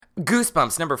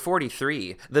Goosebumps number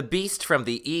 43, The Beast from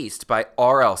the East by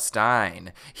R.L.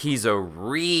 Stine. He's a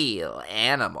real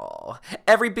animal.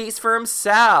 Every beast for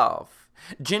himself.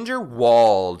 Ginger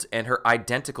Wald and her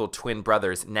identical twin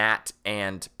brothers, Nat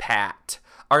and Pat,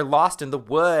 are lost in the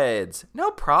woods. No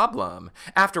problem.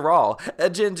 After all,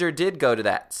 Ginger did go to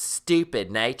that stupid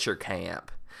nature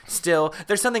camp. Still,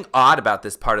 there's something odd about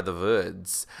this part of the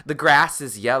woods. The grass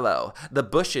is yellow, the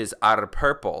bushes are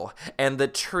purple, and the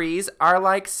trees are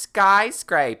like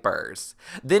skyscrapers.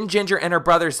 Then Ginger and her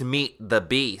brothers meet the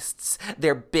beasts.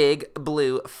 They're big,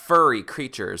 blue, furry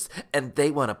creatures, and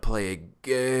they want to play a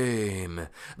game.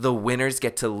 The winners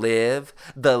get to live,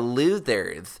 the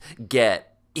losers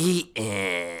get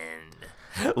eaten.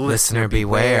 Listener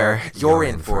beware, you're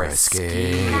in for a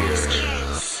scare.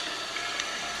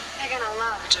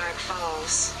 Dark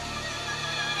Falls.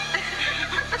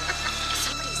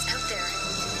 Somebody's out there.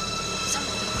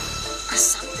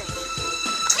 Something.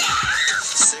 The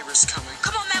saber's coming.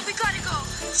 Come on, man, we gotta go.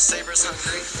 The saber's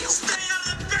hungry. Stay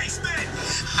out of the basement!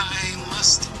 I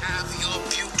must have your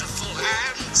beautiful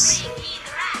hands.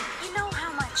 You know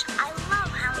how much I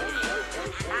love Halloween.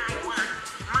 I want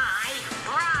my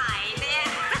bride.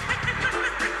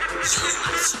 You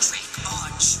must trick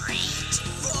or treat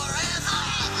forever!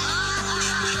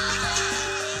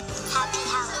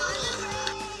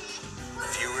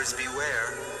 Viewers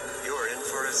beware, you're in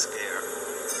for a scare.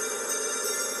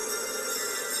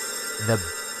 The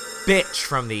bitch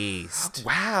from the East.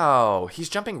 Wow, he's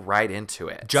jumping right into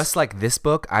it. Just like this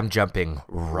book, I'm jumping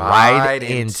right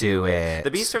into it.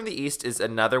 The Beast from the East is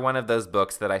another one of those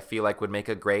books that I feel like would make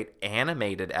a great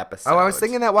animated episode. Oh, I was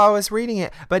thinking that while I was reading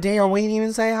it, but Daniel, we didn't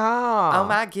even say hi. Oh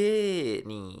my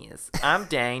goodness. I'm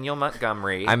Daniel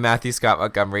Montgomery. I'm Matthew Scott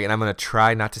Montgomery, and I'm going to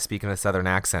try not to speak in a Southern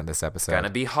accent this episode. Gonna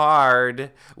be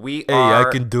hard. We Hey, are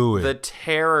I can do it. the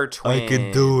Terror Twins. I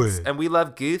can do it. And we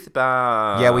love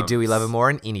Goosebumps. Yeah, we do. We love it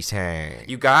more than anything.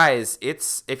 You guys,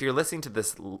 if you're listening to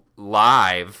this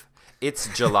live, it's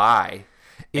July.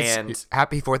 It's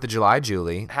happy 4th of July,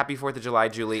 Julie. Happy 4th of July,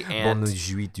 Julie. Bon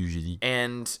nuit, Julie.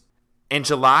 And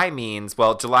July means,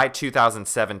 well, July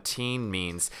 2017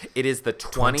 means it is the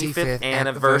 25th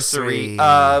anniversary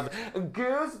of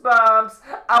Goosebumps.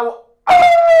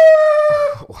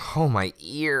 Oh, my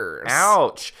ears.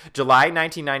 Ouch. July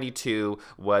 1992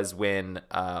 was when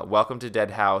Welcome to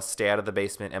Dead House, Stay Out of the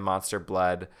Basement, and Monster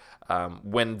Blood,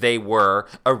 when they were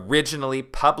originally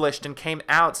published and came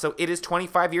out. So it is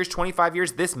 25 years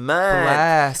this month.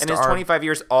 Blessed And it's 25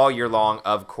 years all year long,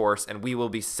 of course, and we will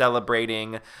be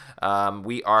celebrating.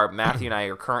 Matthew and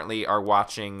I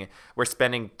we're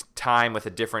spending time with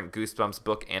a different Goosebumps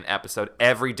book and episode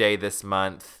every day this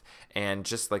month. And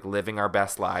just like living our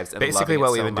best lives. And basically, loving what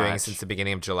it we've so been doing much. since the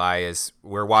beginning of July is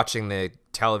we're watching the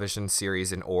television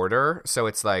series in order. So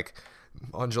it's like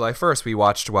on July 1st, we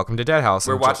watched Welcome to Dead House.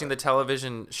 We're watching the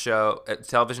television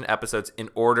episodes in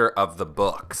order of the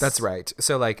books. That's right.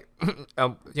 So like,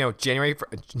 July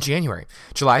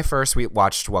 1st, we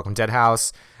watched Welcome to Dead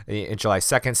House. July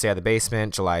 2nd, Stay Out of the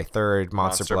Basement. July 3rd,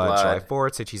 Monster Blood. July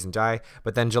 4th, Say Cheese and Die.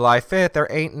 But then July 5th, there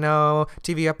ain't no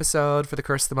TV episode for The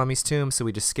Curse of the Mummy's Tomb, so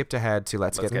we just skipped ahead to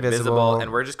Let's Get Invisible.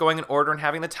 And we're just going in order and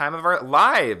having the time of our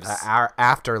lives. Our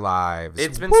afterlives.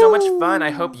 It's been so much fun. I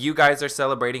hope you guys are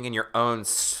celebrating in your own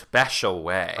special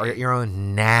way. Or your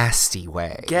own nasty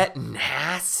way. Get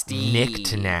nasty.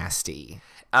 Nicked nasty.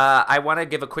 I want to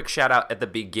give a quick shout out at the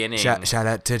beginning. Shout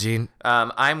out to Gene.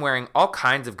 I'm wearing all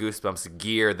kinds of Goosebumps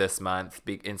gear this month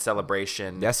in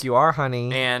celebration. Yes, you are,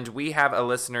 honey. And we have a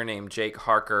listener named Jake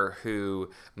Harker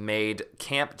who made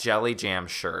Camp Jelly Jam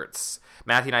shirts.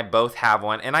 Matthew and I both have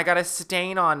one, and I got a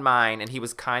stain on mine, and he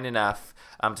was kind enough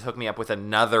to hook me up with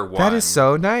another one. That is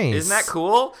so nice. Isn't that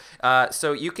cool?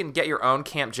 So you can get your own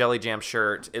Camp Jelly Jam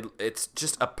shirt. It's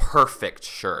just a perfect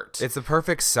shirt. It's a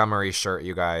perfect summery shirt,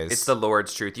 you guys. It's the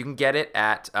Lord's truth. You can get it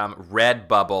at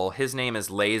Redbubble. His name is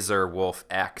Laser Wolf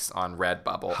X on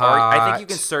Redbubble. Hot. Or I think you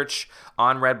can search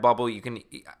on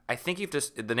Redbubble. I think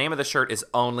the name of the shirt is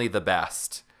Only the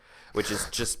Best, which is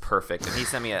just perfect. And he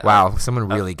sent me someone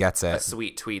really gets it. A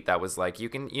sweet tweet that was like,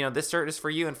 this shirt is for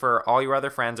you and for all your other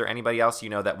friends or anybody else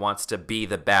that wants to be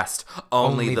the best.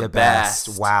 Only the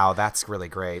best. Wow, that's really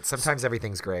great. Sometimes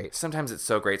everything's great. Sometimes it's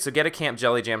so great. So get a Camp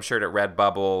Jelly Jam shirt at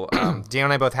Redbubble. Dan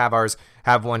and I both have ours.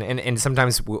 have one. And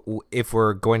sometimes if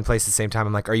we're going places at the same time,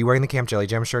 I'm like, are you wearing the Camp Jelly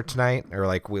Jam shirt tonight? Or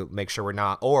like we'll make sure we're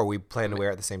not, or we plan to wear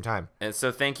it at the same time. And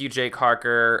so thank you, Jake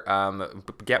Harker.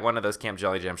 Get one of those Camp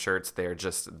Jelly Jam shirts. They're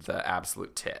just the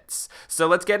absolute tits. So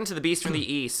let's get into The Beast from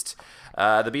the East.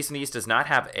 The Beast from the East does not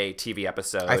have a TV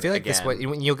episode. I feel like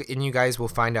you guys will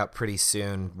find out pretty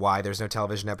soon why there's no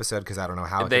television episode, because I don't know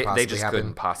how it could possibly they just happen.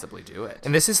 couldn't possibly do it.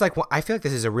 And this is like, I feel like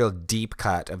this is a real deep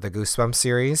cut of the Goosebumps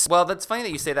series. Well, that's funny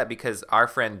that you say that, because our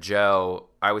friend Joe,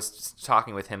 I was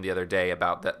talking with him the other day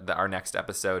about our next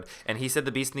episode, and he said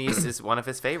The Beast in the East is one of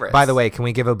his favorites. By the way, can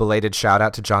we give a belated shout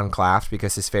out to John Claft,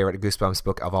 because his favorite Goosebumps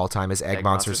book of all time is Egg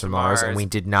Monsters from Mars, and we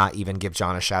did not even give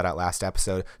John a shout out last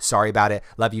episode. Sorry about it.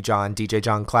 Love you, John. DJ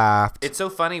John Claft. It's so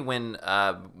funny when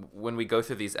we go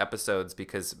through these episodes,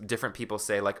 because different people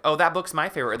say like, "Oh, that book's my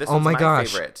favorite," or "This one's my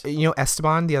favorite." You know,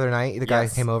 Esteban the other night, the guy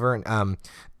came over, and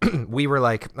we were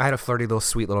like, I had a flirty little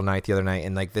sweet little night the other night,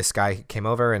 and like this guy came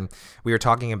over, and we were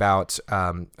talking about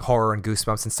horror and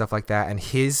Goosebumps and stuff like that, and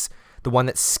the one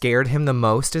that scared him the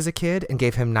most as a kid and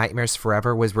gave him nightmares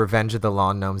forever was Revenge of the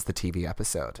Lawn Gnomes, the TV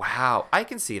episode. Wow, I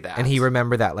can see that. And he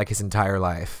remembered that like his entire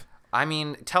life. I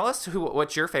mean, tell us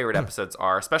what your favorite episodes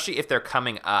are, especially if they're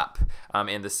coming up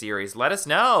in the series. Let us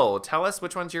know. Tell us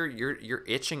which ones you're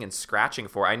itching and scratching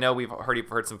for. I know we've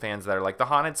heard some fans that are like, the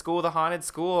Haunted School.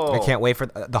 I can't wait for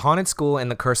the Haunted School and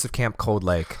the Curse of Camp Cold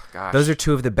Lake. Gosh. Those are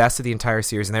two of the best of the entire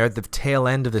series, and they're at the tail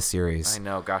end of the series. I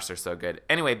know. Gosh, they're so good.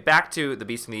 Anyway, back to The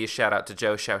Beast from the East. Shout out to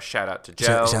Joe. Shout out to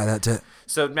Joe. Shout out to...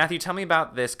 So, Matthew, tell me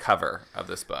about this cover of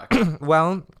this book.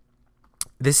 Well...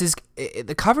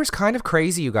 the cover's kind of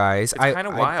crazy, you guys. It's kind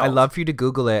of wild. I love for you to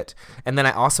Google it. And then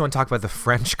I also want to talk about the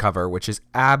French cover, which is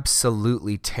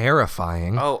absolutely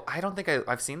terrifying. Oh, I don't think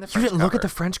I've seen the French cover. You didn't look at the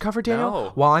French cover, Daniel?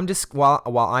 No. While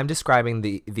I'm describing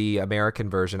the American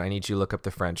version, I need you to look up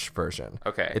the French version.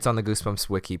 Okay. It's on the Goosebumps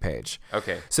wiki page.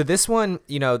 Okay. So this one,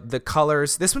 the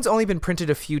colors, this one's only been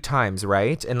printed a few times,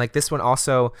 right? And like this one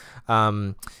also,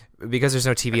 because there's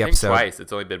no TV episode. Twice.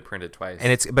 It's only been printed twice.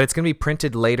 And it's going to be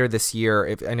printed later this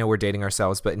year. I know we're dating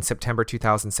ourselves, but in September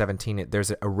 2017,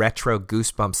 there's a retro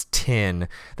Goosebumps tin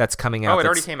that's coming out. Oh, it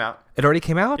already came out. It already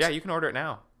came out? Yeah, you can order it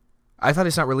now. I thought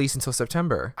it's not released until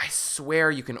September. I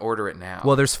swear you can order it now.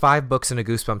 Well, there's 5 books in a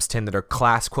Goosebumps tin that are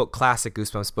quote classic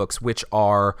Goosebumps books, which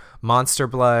are Monster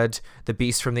Blood, The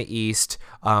Beast from the East,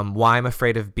 Why I'm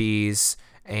Afraid of Bees,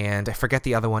 and I forget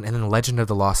the other one, and then Legend of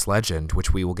the Lost Legend,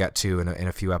 which we will get to in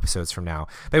a few episodes from now.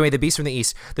 But anyway, The Beast from the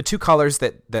East, the two colors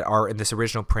that are in this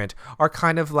original print are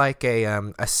kind of like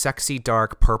a sexy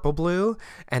dark purple blue,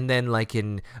 and then like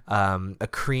in a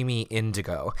creamy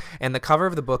indigo. And the cover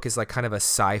of the book is like kind of a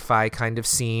sci-fi kind of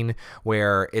scene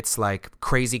where it's like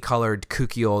crazy colored,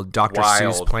 kooky old Dr.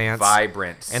 Seuss plants,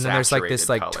 vibrant, and then there's like this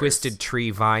like colors. Twisted tree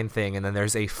vine thing, and then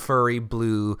there's a furry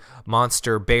blue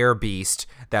monster bear beast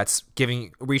that's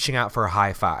reaching out for a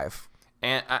high five.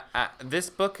 And this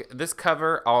book, this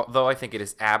cover, although I think it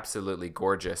is absolutely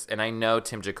gorgeous, and I know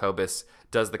Tim Jacobus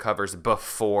does the covers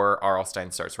before R.L.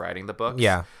 Stine starts writing the books.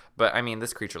 Yeah. But, I mean,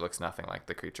 this creature looks nothing like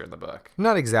the creature in the book.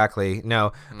 Not exactly,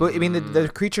 no. But, I mean, the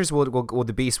creatures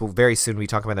the beast will very soon be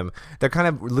talking about them. They're kind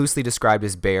of loosely described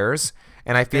as bears,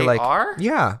 and I feel they like... are?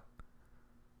 Yeah.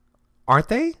 Aren't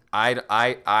they?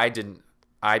 I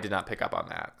did not pick up on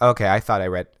that. Okay, I thought I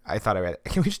read it.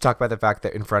 Can we just talk about the fact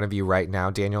that in front of you right now,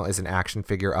 Daniel, is an action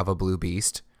figure of a blue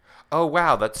beast? Oh,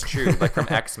 wow, that's true. Like from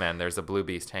X-Men, there's a blue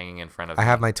beast hanging in front of me. I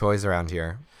have my toys around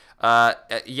here.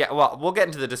 Yeah, well, we'll get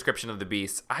into the description of the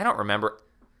beast. I don't remember.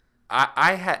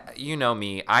 I had, you know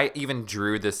me, I even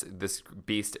drew this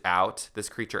beast out, this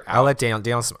creature out. I'll let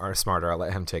Daniel's smarter. I'll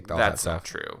let him take all that stuff.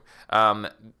 That's not true.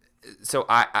 So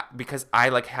I because I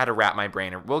like had to wrap my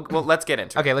brain. Well, let's get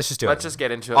into it. Okay, let's just do it. Let's just get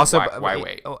into it. Also, why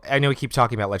wait? I know we keep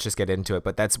talking about let's just get into it,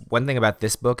 but that's one thing about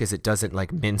this book is it doesn't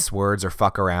like mince words or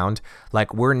fuck around.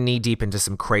 Like we're knee deep into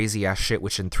some crazy ass shit,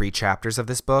 which in 3 chapters of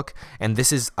this book, and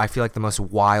this is I feel like the most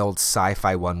wild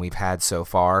sci-fi one we've had so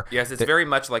far. Yes, it's very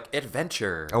much like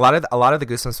adventure. A lot of the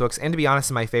Goosebumps books, and to be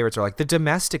honest, my favorites are like the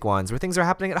domestic ones where things are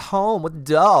happening at home with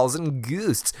dolls and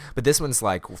ghosts. But this one's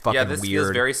like fucking yeah, this weird.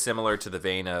 feels very similar to the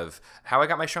vein of How I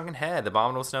Got My Shrunken Head, The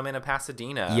Abominable Snowman of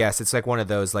Pasadena. Yes, it's like one of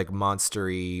those like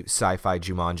monstery sci-fi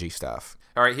Jumanji stuff.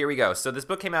 All right, here we go. So this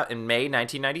book came out in May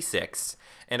 1996,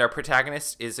 and our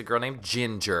protagonist is a girl named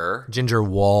Ginger. Ginger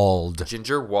Wald.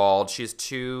 Ginger Wald. She has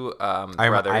 2 brothers.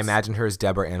 I imagine her as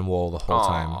Deborah Ann Wool the whole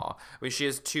time. Well, she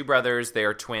has 2 brothers. They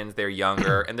are twins. They're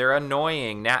younger, and they're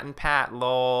annoying. Nat and Pat,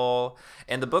 lol.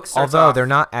 And the book starts Although off, they're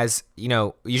not as,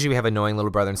 usually we have annoying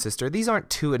little brother and sister. These aren't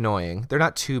too annoying. They're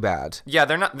not too bad. Yeah,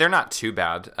 they're not too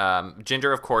bad.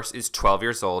 Ginger, of course, is 12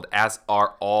 years old, as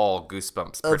are all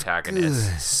Goosebumps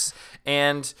protagonists.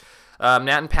 And Nat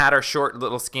and Pat are short,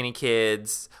 little, skinny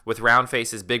kids with round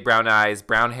faces, big brown eyes,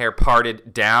 brown hair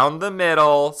parted down the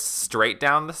middle, straight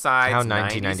down the sides. How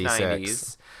 90s.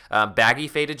 1996. Baggy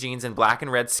faded jeans and black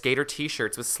and red skater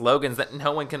T-shirts with slogans that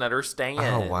no one can understand.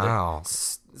 Oh, wow.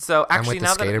 So actually,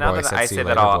 now that I say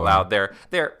that all out loud,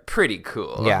 they're pretty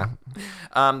cool. Yeah.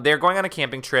 They're going on a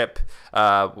camping trip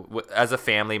as a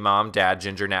family, mom, dad,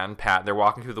 Ginger, Nat, and Pat. They're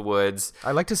walking through the woods.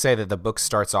 I like to say that the book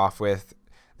starts off with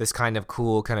this kind of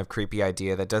cool, kind of creepy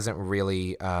idea that doesn't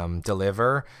really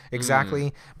deliver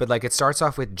exactly. But like it starts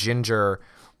off with Ginger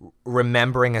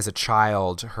remembering as a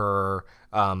child her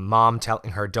mom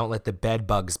telling her don't let the bed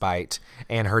bugs bite,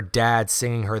 and her dad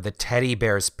singing her the Teddy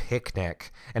Bear's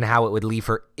Picnic and how it would leave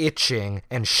her itching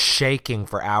and shaking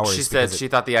for hours. She said she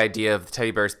thought the idea of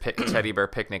Teddy Bear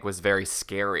Picnic was very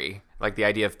scary. Like the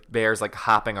idea of bears like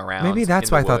hopping around. Maybe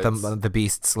that's why I thought the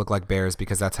beasts look like bears,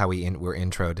 because that's how we were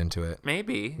introed into it.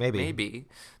 Maybe.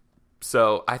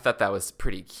 So I thought that was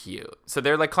pretty cute. So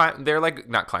they're not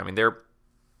climbing. They're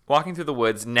walking through the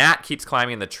woods. Nat keeps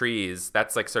climbing the trees.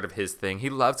 That's like sort of his thing.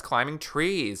 He loves climbing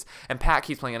trees. And Pat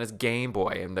keeps playing on his Game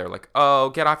Boy. And they're like, oh,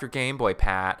 get off your Game Boy,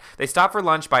 Pat. They stop for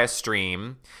lunch by a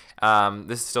stream.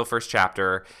 This is still first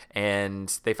chapter. And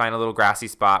they find a little grassy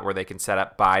spot where they can set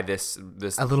up by this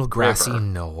a little grassy river.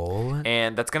 knoll.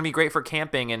 And that's going to be great for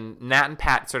camping. And Nat and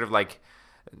Pat sort of like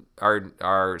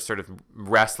are sort of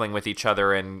wrestling with each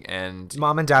other and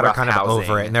Mom and Dad are kind of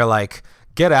over it, and they're like,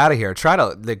 get out of here. Try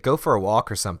to go for a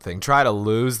walk or something. Try to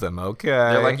lose them, okay?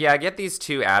 They're like, yeah, get these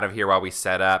two out of here while we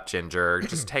set up, Ginger.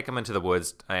 Just take them into the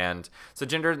woods. And so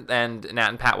Ginger and Nat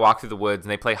and Pat walk through the woods,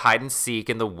 and they play hide and seek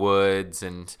in the woods.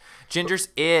 And Ginger's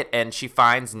and she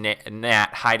finds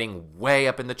Nat hiding way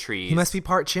up in the trees. He must be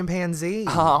part chimpanzee.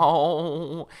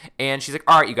 Oh. And she's like,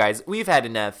 all right, you guys, we've had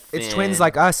enough. It's twins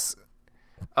like us.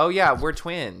 Oh, yeah, we're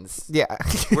twins. Yeah.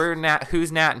 We're Nat.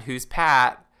 Who's Nat and who's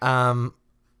Pat? Who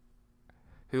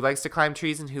likes to climb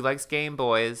trees and who likes Game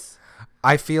Boys?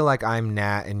 I feel like I'm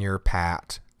Nat and you're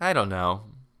Pat. I don't know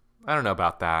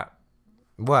about that.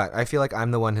 What? I feel like I'm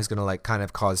the one who's going to like kind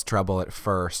of cause trouble at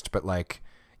first, but like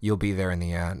you'll be there in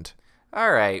the end.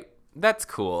 All right. That's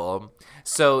cool.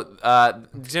 So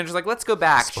Ginger's like, let's go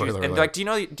back. And they're like, do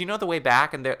you know the way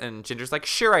back? And Ginger's like,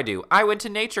 sure I do. I went to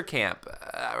nature camp.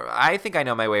 I think I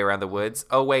know my way around the woods.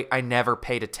 Oh wait, I never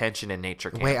paid attention in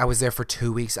nature camp. Wait, I was there for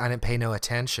 2 weeks. I didn't pay no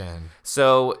attention.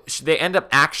 So they end up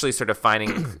actually sort of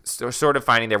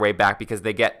finding their way back, because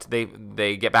they get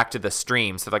back to the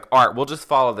stream. So like, all right, we'll just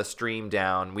follow the stream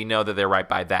down. We know that they're right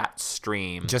by that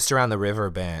stream, just around the river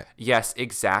bend. Yes,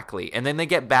 exactly. And then they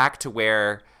get back to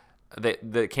where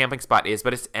the camping spot is,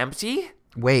 but it's empty.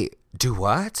 Wait, do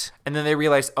what? And then they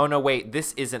realize, oh no, wait,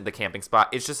 this isn't the camping spot.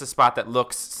 It's just a spot that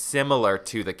looks similar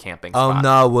to the camping spot. Oh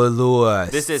no, we're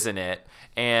lost. This isn't it.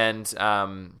 And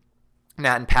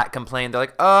Nat and Pat complain. They're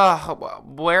like, oh,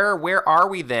 where are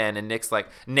we then? And Nate's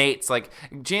like,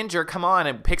 Ginger, come on,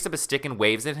 and picks up a stick and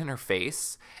waves it in her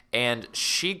face. And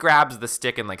she grabs the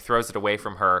stick and like throws it away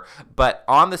from her. But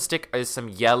on the stick is some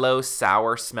yellow,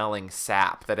 sour-smelling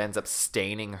sap that ends up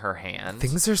staining her hand.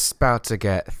 Things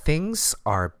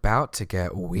are about to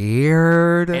get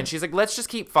weird. And she's like, let's just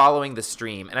keep following the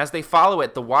stream. And as they follow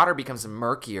it, the water becomes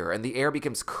murkier and the air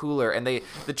becomes cooler, and the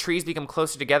trees become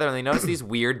closer together, and they notice these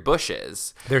weird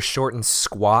bushes. They're short and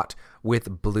squat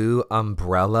with blue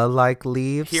umbrella-like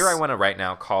leaves. Here I want to right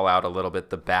now call out a little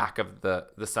bit the back of the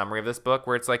summary of this book,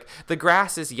 where it's like, the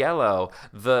grass is yellow,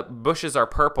 the bushes are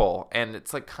purple, and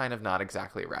it's like kind of not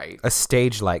exactly right. A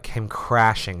stage light came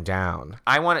crashing down.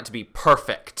 I want it to be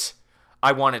perfect.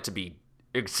 I want it to be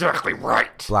exactly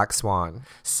right. Black Swan.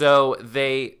 So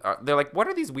they're like, what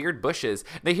are these weird bushes?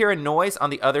 They hear a noise on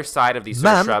the other side of these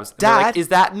shrubs. Dad. Like, is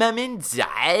that Mom and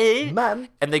Dad? Mom.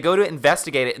 And they go to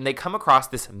investigate it, and they come across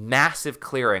this massive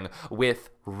clearing with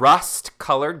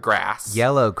rust-colored grass,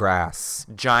 yellow grass,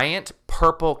 giant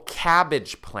purple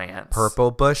cabbage plants,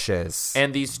 purple bushes,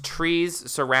 and these trees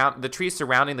surrounding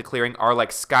the clearing are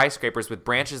like skyscrapers with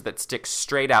branches that stick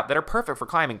straight out that are perfect for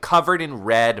climbing, covered in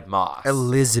red moss.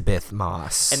 Elizabeth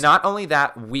moss. And not only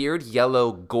that, weird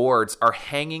yellow gourds are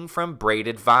hanging from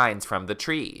braided vines from the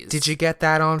trees. Did you get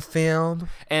that on film?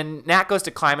 And Nat goes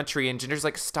to climb a tree, and Ginger's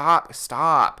like,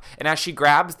 stop. And as she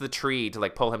grabs the tree to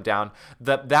like pull him down,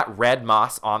 that red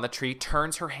moss on the tree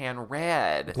turns her hand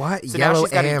red. What? So yellow now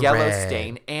she's got and a yellow red.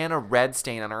 stain and a red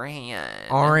stain on her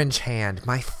hand. Orange hand,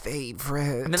 my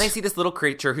favorite. And then they see this little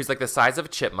creature who's like the size of a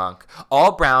chipmunk,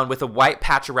 all brown with a white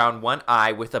patch around one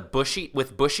eye, with a bushy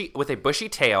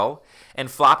tail, and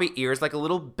floppy ears like a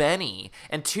little Benny,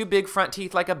 and 2 big front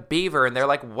teeth like a beaver, and they're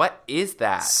like, what is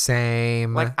that?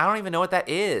 Same. Like, I don't even know what that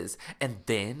is. And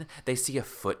then they see a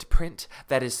footprint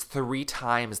that is 3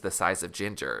 times the size of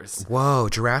Ginger's. Whoa,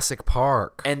 Jurassic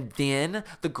Park. And then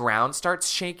the ground starts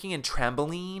shaking and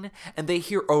trembling, and they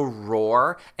hear a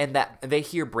roar, and that they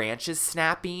hear branches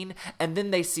snapping, and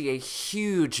then they see a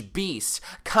huge beast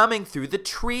coming through the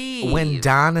trees. When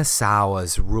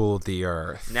dinosaurs ruled the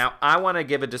earth. Now, I want to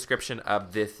give a description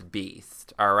of this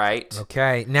beast, all right?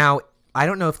 Okay. Now, I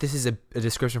don't know if this is a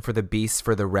description for the beast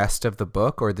for the rest of the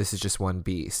book, or this is just one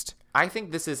beast. I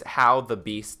think this is how the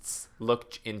beasts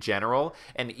look in general,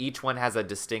 and each one has a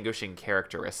distinguishing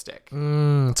characteristic.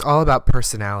 It's all about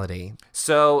personality.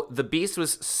 So the beast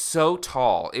was so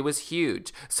tall, it was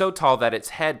huge, so tall that its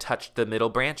head touched the middle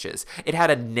branches. It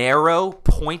had a narrow,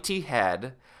 pointy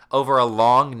head over a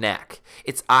long neck.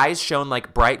 Its eyes shone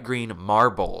like bright green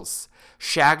marbles.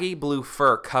 Shaggy blue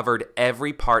fur covered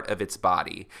every part of its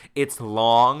body. Its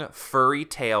long, furry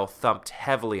tail thumped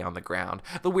heavily on the ground.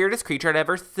 The weirdest creature I'd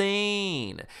ever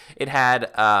seen. It had,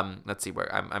 let's see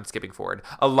where, I'm skipping forward.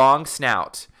 A long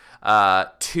snout.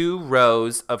 2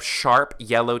 rows of sharp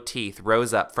yellow teeth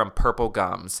rose up from purple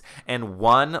gums, and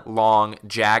 1 long,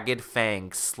 jagged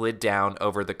fang slid down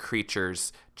over the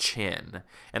creature's chin,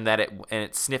 and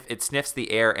it sniffs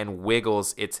the air and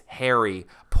wiggles its hairy,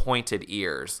 pointed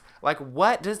ears. Like,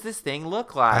 what does this thing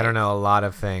look like? I don't know, a lot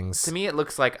of things. To me, it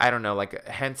looks like, I don't know, like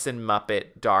a Henson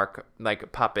Muppet,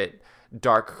 puppet,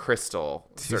 dark crystal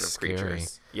sort of scary.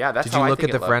 Creatures. Yeah, that's Did how you I look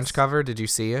think at the it French looks. cover? Did you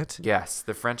see it? Yes,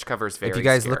 the French cover is very If you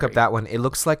guys scary. look up that one, it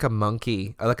looks like a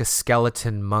monkey, like a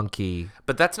skeleton monkey.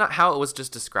 But that's not how it was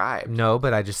just described. No,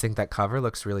 but I just think that cover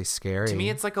looks really scary. To me,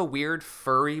 it's like a weird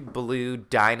furry blue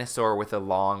dinosaur with a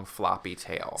long floppy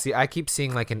tail. See, I keep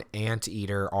seeing like an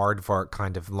anteater, aardvark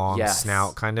kind of long Yes.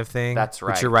 snout kind of thing. That's Which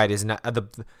right. you're right. Is not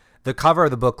the cover of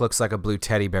the book looks like a blue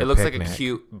teddy bear. It looks picnic. like a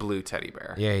cute blue teddy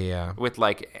bear. Yeah. With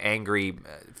like angry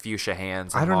fuchsia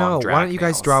hands. And I don't long know. drag Why don't you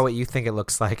guys nails. draw what you think it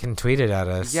looks like and tweet it at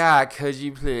us? Yeah, could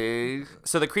you please?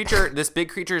 So the creature, this big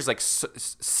creature is like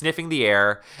sniffing the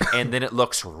air, and then it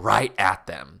looks right at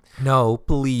them. No,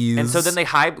 please. And so then they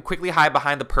quickly hide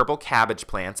behind the purple cabbage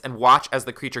plants and watch as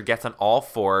the creature gets on all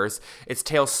fours, its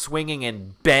tail swinging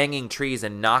and banging trees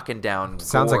and knocking down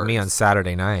Sounds like me on gourds.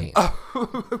 Saturday night.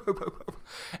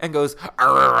 And goes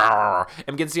 "Arr!"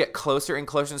 and begins to get closer and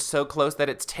closer, and so close that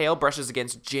its tail brushes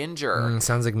against Ginger.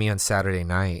 Sounds like me on Saturday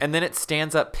night. And then it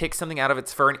stands up, picks something out of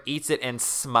its fur, and eats it and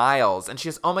smiles. And she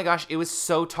goes, oh my gosh, it was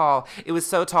so tall. It was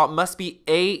so tall. It must be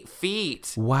 8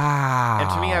 feet. Wow. And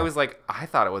to me, I was like, I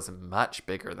thought it was much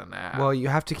bigger than that. Well, you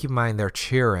have to keep in mind they're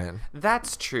cheering.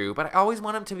 That's true, but I always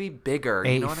want them to be bigger.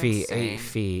 You 8 know what feet, I'm saying? 8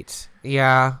 feet.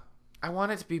 Yeah. I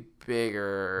want it to be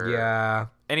bigger. Yeah.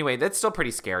 Anyway, that's still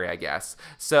pretty scary, I guess.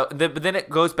 So, but then it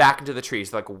goes back into the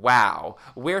trees. Like, wow,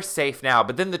 we're safe now.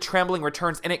 But then the trembling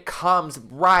returns, and it comes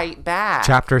right back.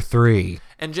 Chapter 3.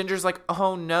 And Ginger's like,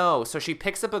 oh no. So she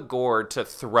picks up a gourd to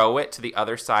throw it to the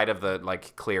other side of the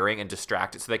like clearing and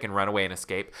distract it so they can run away and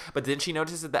escape. But then she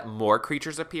notices that more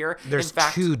creatures appear. There's In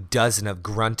fact, 24 of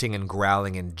grunting and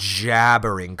growling and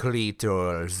jabbering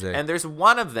creatures. and there's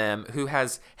one of them who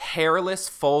has hairless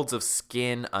folds of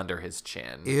skin under his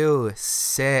chin. Ew,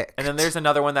 sick. And then there's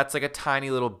another one that's like a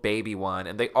tiny little baby one,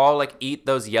 and they all like eat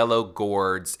those yellow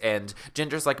gourds. And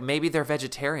Ginger's like, maybe they're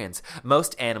vegetarians.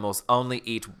 Most animals only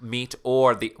eat meat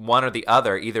or the one or the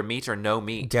other, either meat or no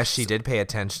meat. Guess she did pay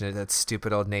attention to that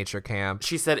stupid old nature camp.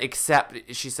 She said,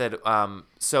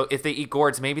 so if they eat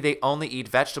gourds, maybe they only eat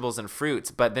vegetables and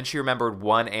fruits. But then she remembered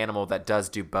one animal that does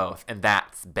do both, and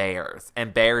that's bears.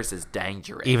 And bears is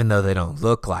dangerous. Even though they don't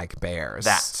look like bears.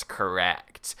 That's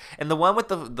correct. And the one with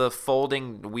the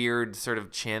folding weird sort of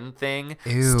chin thing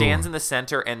Ew. stands in the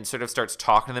center and sort of starts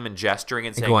talking to them and gesturing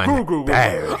and saying, Going,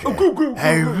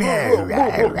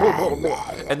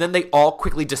 and then they all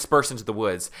quickly disperse into the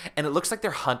woods. And it looks like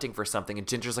they're hunting for something. And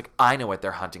Ginger's like, I know what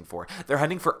they're hunting for. They're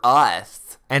hunting for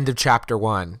us. End of chapter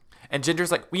 1. And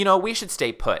Ginger's like, you know, we should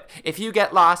stay put. If you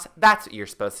get lost, that's what you're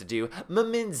supposed to do.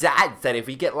 Mom and Dad said if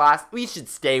we get lost, we should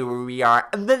stay where we are,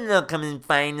 and then they'll come and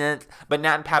find us. But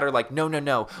Nat and Pat are like,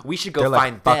 no, we should go They're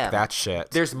find like, fuck them. that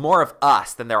shit. There's more of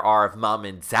us than there are of Mom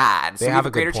and Dad. So They we have have a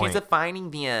a good greater chance point. of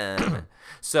finding them.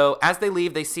 So as they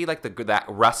leave, they see like that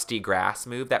rusty grass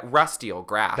move, that rusty old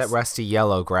grass. That rusty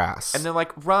yellow grass. And they're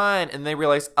like, run. And they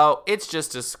realize, oh, it's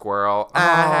just a squirrel.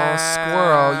 oh,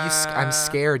 squirrel. I'm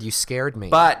scared. You scared me.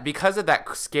 But because of that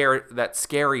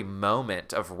scary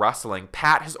moment of rustling,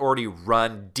 Pat has already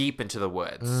run deep into the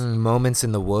woods. Moments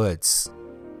in the woods.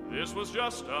 This was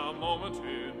just a moment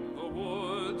in the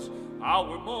woods,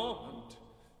 our moment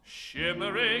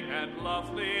shimmering and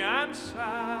lovely and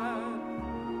sad.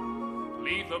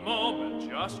 Leave the moment,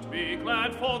 just be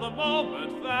glad for the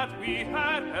moment that we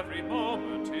had. Every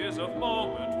moment is a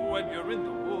moment when you're in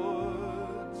the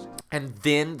woods. And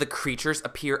then the creatures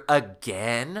appear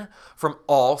again from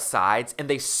all sides, and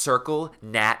they circle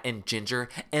Nat and Ginger,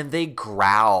 and they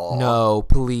growl. No,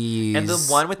 please. And the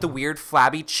one with the weird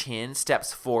flabby chin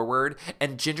steps forward,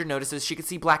 and Ginger notices she can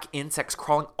see black insects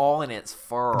crawling all in its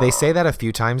fur. They say that a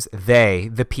few times.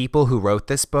 The people who wrote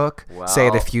this book, say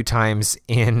it a few times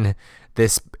in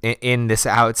this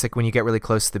how it's like when you get really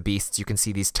close to the beasts, you can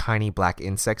see these tiny black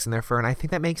insects in their fur, and I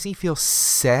think that makes me feel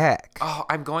sick. Oh,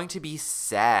 I'm going to be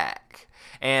sick.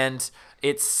 And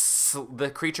it's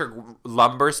the creature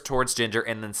lumbers towards Ginger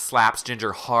and then slaps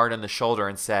Ginger hard on the shoulder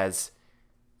and says,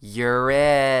 "You're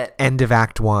it." End of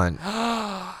Act 1.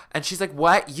 And she's like,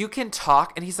 "What? You can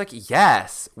talk?" And he's like,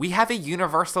 "Yes, we have a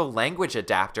universal language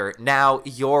adapter. Now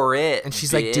you're it." And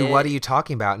she's like, "Dude, what are you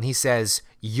talking about?" And he says,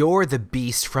 "You're the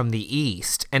beast from the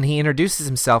east." And he introduces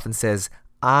himself and says,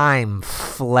 "I'm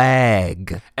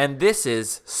Flag." And this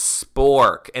is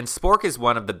Spork. And Spork is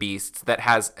one of the beasts that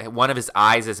has one of his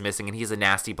eyes is missing, and he has a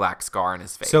nasty black scar on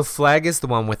his face. So Flag is the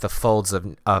one with the folds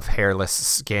of hairless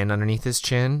skin underneath his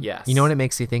chin? Yes. You know what it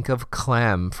makes me think of?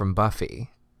 Clem from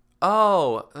Buffy.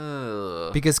 Oh,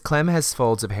 ugh. Because Clem has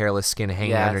folds of hairless skin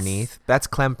hanging Yes. underneath. That's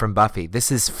Clem from Buffy.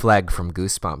 This is Flag from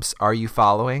Goosebumps. Are you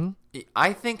following?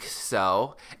 I think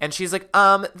so. And she's like,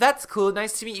 that's cool.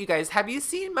 Nice to meet you guys. Have you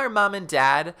seen my mom and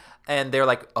dad? And they're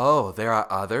like, "Oh, there are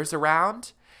others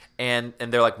around?" And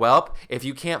they're like, "Well, if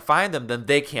you can't find them, then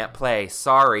they can't play.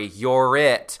 Sorry, you're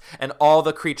it." And all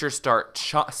the creatures start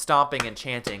stomping and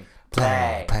chanting,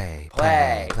 "Play, play,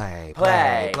 play, play,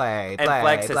 play, play." And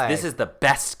Flag says, "This is the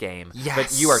best game,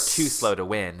 but you are too slow to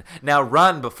win. Now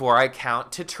run before I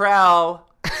count to Trell."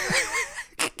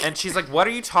 And she's like, "What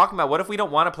are you talking about? What if we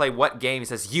don't want to play what game?" He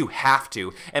says, "You have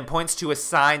to," and points to a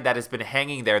sign that has been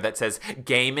hanging there that says,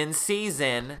 "Game in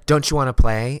Season." Don't you want to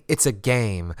play? It's a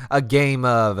game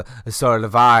of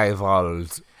survival.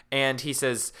 And he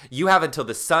says, "You have until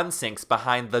the sun sinks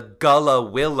behind the Gullah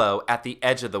Willow at the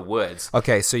edge of the woods."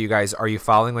 Okay, so you guys, are you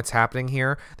following what's happening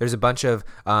here? There's a bunch of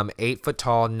 8-foot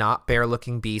tall, not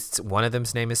bear-looking beasts. One of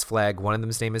them's name is Flag. One of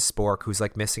them's name is Spork, who's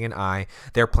like missing an eye.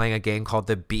 They're playing a game called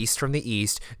The Beast from the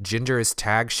East. Ginger is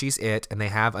tagged, she's it, and they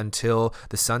have until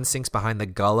the sun sinks behind the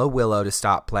Gullah Willow to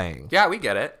stop playing. Yeah, we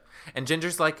get it. And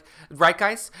Ginger's like, "Right,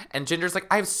 guys?" And Ginger's like,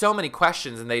 "I have so many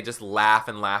questions." And they just laugh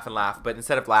and laugh and laugh. But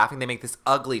instead of laughing, they make this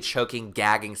ugly, choking,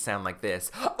 gagging sound like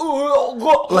this.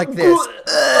 Like this.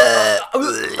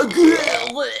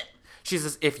 She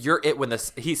says,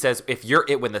 he says, "If you're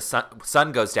it when the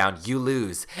sun goes down, you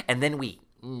lose." And then we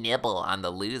nibble on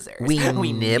the losers. We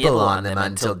nibble on them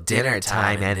until dinner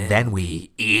time, and then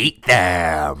we eat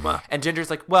them. And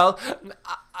Ginger's like, "Well,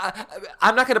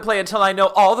 I'm not going to play until I know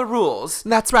all the rules."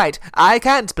 That's right. I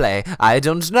can't play. I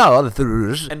don't know the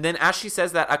rules. And then as she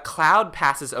says that, a cloud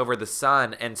passes over the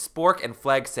sun, and Spork and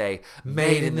Flag say,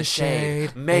 "Made in the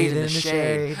shade, made in the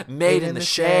shade, made in the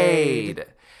shade."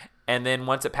 And then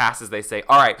once it passes, they say,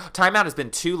 "All right, timeout has been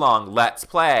too long. Let's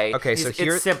play." Okay, so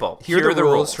it's simple. Here are the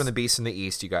rules from the Beast in the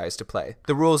East, you guys, to play.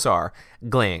 The rules are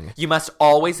Gling, You must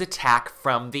always attack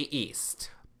from the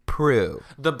east. Prue,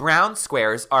 The brown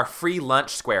squares are free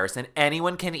lunch squares, and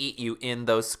anyone can eat you in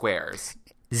those squares.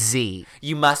 Z,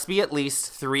 You must be at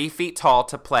least 3 feet tall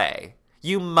to play.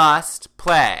 You must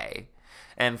play.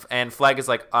 And Flag is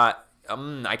like, I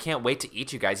can't wait to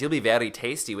eat you guys. You'll be very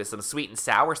tasty with some sweet and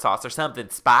sour sauce or something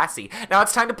spicy. Now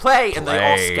it's time to play." And they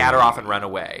all scatter off and run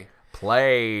away.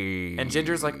 play. And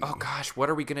Ginger's like, "Oh gosh, what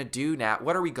are we gonna do, Nat?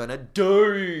 What are we gonna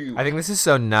do?" I think this is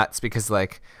so nuts because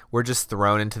like we're just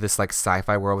thrown into this like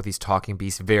sci-fi world with these talking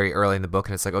beasts very early in the book,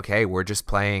 and it's like, okay, we're just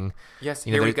playing. Yes,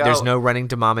 you know, here we go. There's no running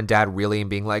to mom and dad really and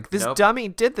being like, "This Nope. dummy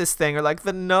did this thing," or like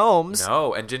the gnomes.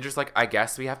 No, and Ginger's like, "I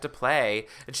guess we have to play."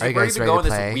 And she's Are like, you "We're guys even ready going to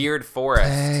this play? weird forest."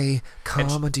 Play,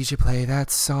 come on, DJ, play that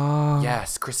song.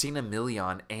 Yes, Christina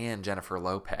Milian and Jennifer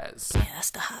Lopez. Yeah, that's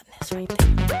the hotness right there.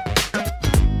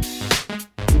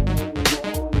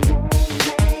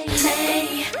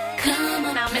 Play, come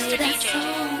on, Now, play Mr. that DJ,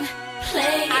 song.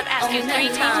 Play I've asked you 3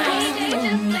 times.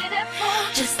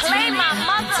 Just Play turn it my up,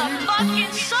 turn it motherfucking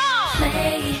on. song.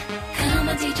 Play, come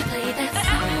on, DJ, play that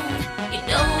song. You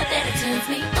know that it turns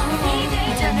me on.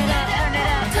 Turn it up, turn it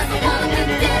up. Doesn't wanna be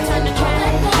there, turn the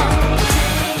drum on.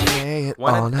 Play it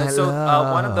One all of, night so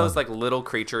one of long. those like little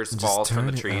creatures falls from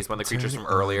the turn it trees, up, one of the creatures turn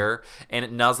from it on. earlier, and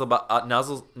it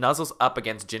nuzzles up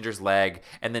against Ginger's leg,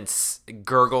 and then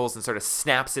gurgles and sort of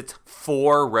snaps its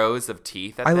 4 rows of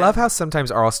teeth. At I them. love how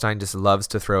sometimes Arlstein just loves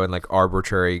to throw in like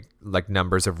arbitrary like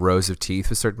numbers of rows of teeth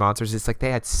with certain monsters. It's like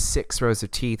they had 6 rows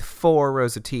of teeth, 4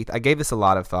 rows of teeth. I gave this a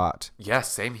lot of thought.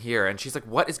 Yes, same here. And she's like,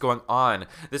 "What is going on?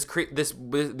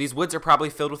 These woods are probably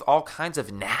filled with all kinds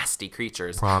of nasty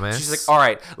creatures." Promise. She's like, "All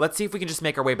right, let's see if we can just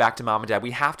make our way back to Mom and Dad.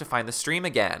 We have to find the stream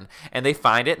again." And they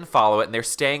find it and follow it, and they're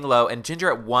staying low. And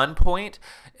Ginger at one point,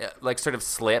 like, sort of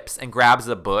slips and grabs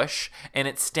a bush, and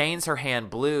it stains her hand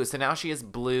blue. So now she has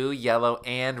blue, yellow,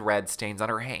 and red stains on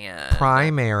her hand.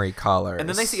 Primary colors. And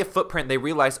then they see a footprint. They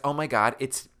realize, oh my God,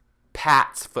 it's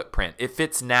Pat's footprint. It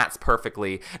fits Nat's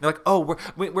perfectly. And they're like, oh,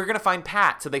 we're going to find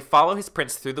Pat. So they follow his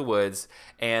prints through the woods,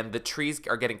 and the trees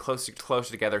are getting closer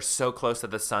together, so close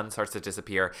that the sun starts to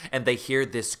disappear. And they hear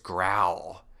this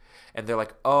growl. And they're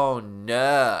like, oh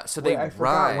no. So they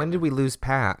run. When did we lose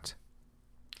Pat?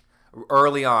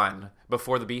 Early on,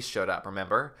 before the beast showed up,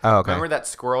 remember? Oh, okay. Remember that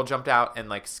squirrel jumped out and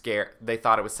like they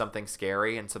thought it was something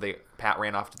scary, and so Pat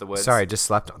ran off to the woods. Sorry, I just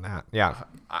slept on that. Yeah.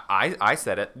 I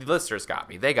said it. The listeners got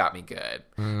me. They got me good.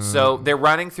 So they're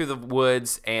running through the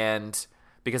woods, and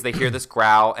because they hear this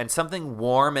growl, and something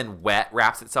warm and wet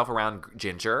wraps itself around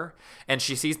Ginger, and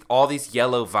she sees all these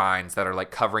yellow vines that are like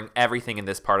covering everything in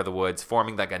this part of the woods,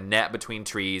 forming like a net between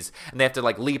trees, and they have to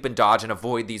like leap and dodge and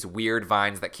avoid these weird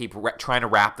vines that keep trying to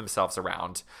wrap themselves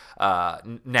around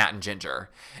Nat and Ginger.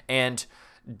 And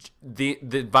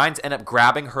the vines end up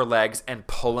grabbing her legs and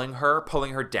pulling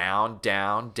her down,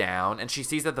 and she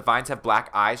sees that the vines have black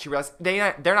eyes. She realizes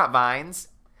they're not vines.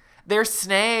 They're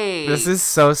snakes. This is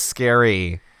so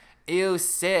scary. Ew,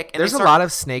 sick. And There's a lot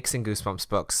of snakes in Goosebumps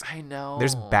books. I know.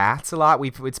 There's bats a lot.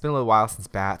 It's been a little while since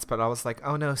bats, but I was like,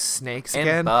 oh no, snakes and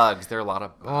again? Bugs. There are a lot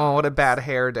of bugs. Oh, what a bad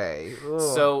hair day. Ugh.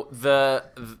 So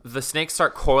the snakes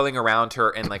start coiling around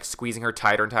her and like squeezing her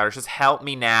tighter and tighter. Just help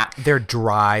me, Nat. Their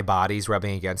dry bodies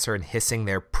rubbing against her and hissing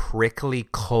their prickly,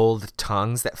 cold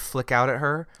tongues that flick out at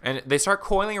her. And they start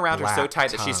coiling around her so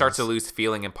tight that she starts to lose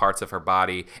feeling in parts of her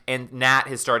body. And Nat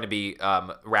is starting to be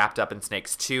wrapped up in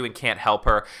snakes too and can't help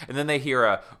her. And then they hear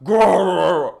a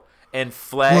grrr, and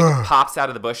Fleg pops out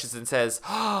of the bushes and says,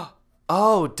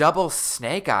 "Oh, double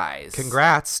snake eyes.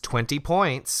 Congrats, 20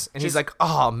 points." And he's like,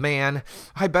 "Oh man,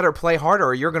 I better play harder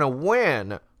or you're gonna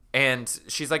win." And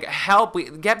she's like, "Help,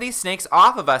 get these snakes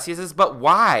off of us." He says, "But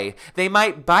why? They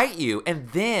might bite you, and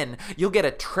then you'll get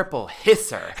a triple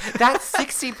hisser. That's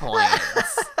 60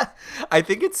 points." I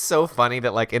think it's so funny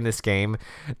that like in this game,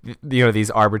 you know, these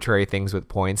arbitrary things with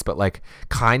points, but like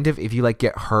kind of if you like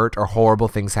get hurt or horrible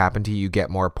things happen to you, you get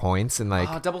more points. And like,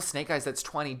 oh, double snake eyes, that's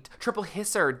 20. Triple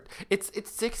hisser,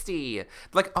 it's 60.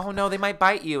 Like, oh no, they might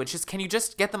bite you. It's just, can you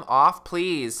just get them off,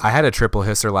 please? I had a triple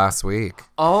hisser last week.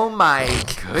 Oh my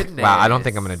goodness. Wow, I don't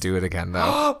think I'm gonna do it again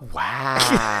though.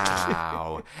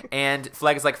 Wow. And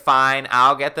Fleg is like, "Fine,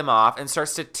 I'll get them off," and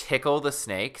starts to tickle the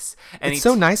snakes. And it's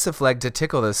so nice of Fleg to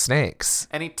tickle the snakes.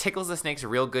 And he tickles the snakes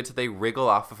real good till they wriggle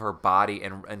off of her body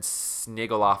and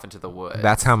sniggle off into the woods.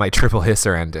 That's how my triple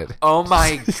hisser ended. Oh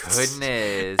my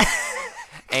goodness.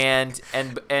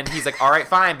 And he's like, "All right,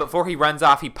 fine." Before he runs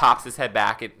off, he pops his head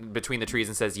back between the trees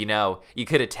and says, "You know, you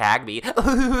could have tagged me."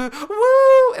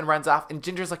 Woo! And runs off. And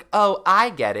Ginger's like, "Oh, I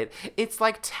get it. It's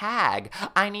like tag.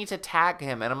 I need to tag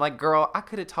him." And I'm like, "Girl, I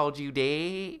could have told you,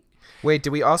 D." Wait,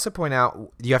 did we also point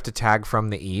out you have to tag from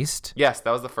the east? Yes, that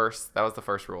was the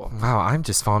first rule. Wow, I'm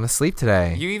just falling asleep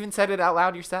today. You even said it out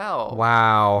loud yourself.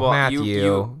 Wow, well,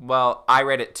 Matthew. Well, I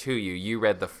read it to you. You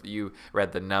read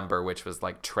the number, which was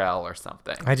like Trell or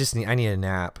something. I need a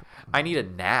nap. I need a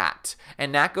Nat.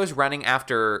 And Nat goes running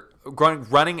after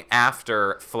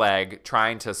Fleg,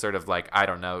 trying to sort of like, I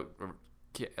don't know,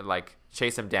 like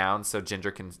chase him down so Ginger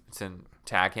can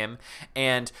tag him.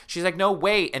 And she's like, "No,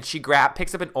 wait." And she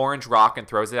picks up an orange rock and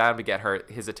throws it at him to get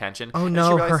his attention. Oh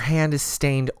no, her hand is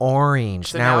stained orange.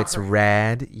 So now it's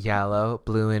red, yellow,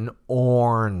 blue, and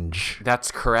orange.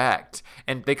 That's correct.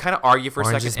 And they kind of argue for a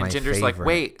second, and Ginger's like,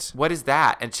 "Wait, what is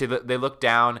that?" And they look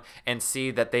down and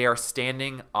see that they are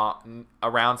standing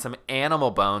around some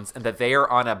animal bones, and that they are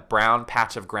on a brown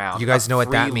patch of ground. You guys know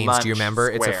what that means? Do you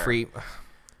remember? Square. It's a free...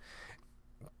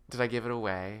 Did I give it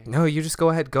away? No, you just go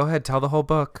ahead. Go ahead. Tell the whole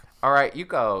book. All right, you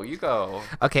go.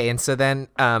 Okay, and so then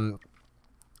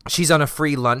she's on a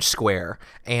free lunch square,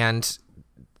 and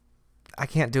I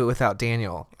can't do it without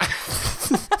Daniel.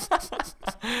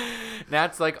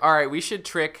 Nat's like, "All right, we should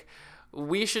trick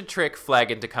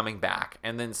Fleg into coming back,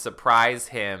 and then surprise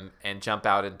him and jump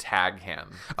out and tag him."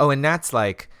 Oh, and Nat's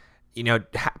like, you know,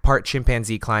 part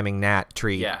chimpanzee climbing Nat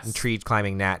tree, yes. Tree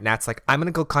climbing Nat. Nat's like, "I'm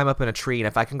gonna go climb up in a tree, and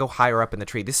if I can go higher up in the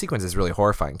tree," this sequence is really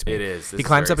horrifying to me. It is. He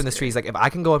climbs up in this tree. He's like, "If I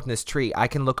can go up in this tree, I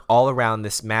can look all around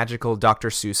this magical Dr.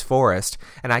 Seuss forest,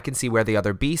 and I can see where the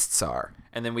other beasts are."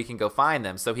 and then we can go find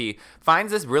them. So he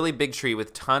finds this really big tree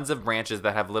with tons of branches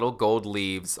that have little gold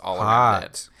leaves all around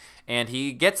it. And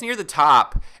he gets near the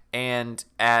top, and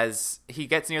as he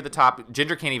gets near the top,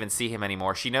 Ginger can't even see him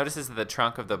anymore. She notices that the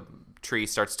trunk of the tree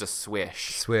starts to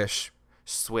swish,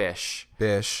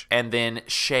 bish, and then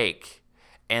shake.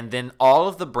 And then all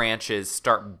of the branches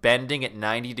start bending at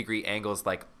 90-degree angles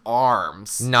like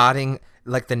arms. Knotting,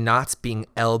 like the knots being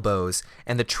elbows,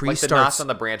 and the tree Like the starts... knots on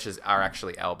the branches are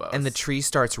actually elbows. And the tree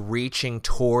starts reaching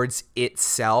towards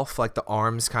itself, like the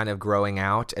arms kind of growing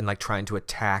out and like trying to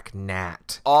attack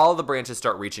Nat. All the branches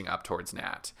start reaching up towards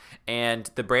Nat. And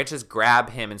the branches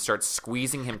grab him and start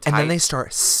squeezing him tight. And then they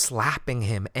start slapping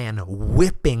him and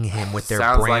whipping him with their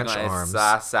Sounds branch like arms.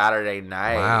 It's Saturday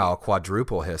night. Wow,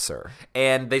 quadruple hisser.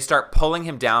 And they start pulling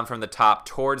him down from the top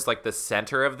towards like the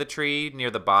center of the tree near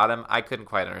the bottom. I couldn't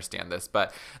quite understand this,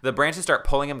 but the branches start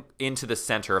pulling him into the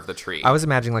center of the tree. I was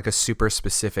imagining like a super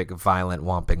specific violent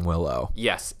whomping willow.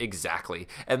 Yes, exactly.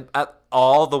 And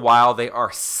all the while they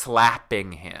are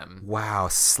slapping him. Wow,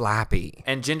 slappy.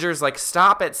 And Ginger's like,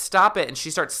 stop it. And she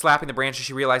starts slapping the branch and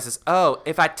she realizes, oh,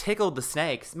 if I tickled the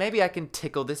snakes, maybe I can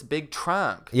tickle this big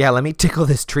trunk. Yeah, let me tickle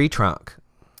this tree trunk.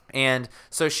 And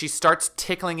so she starts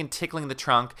tickling the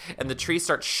trunk, and the tree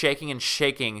starts shaking and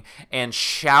shaking and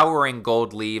showering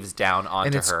gold leaves down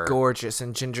onto her. And it's gorgeous,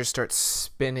 and Ginger starts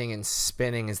spinning and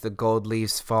spinning as the gold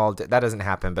leaves fall. That doesn't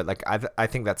happen, but like I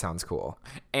think that sounds cool.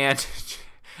 And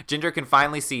Ginger can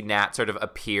finally see Nat sort of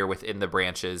appear within the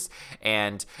branches,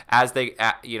 and as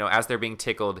they're being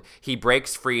tickled, he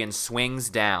breaks free and swings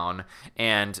down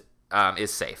and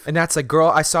is safe. And Nat's like, girl,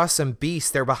 I saw some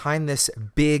beasts. They're behind this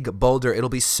big boulder. It'll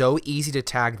be so easy to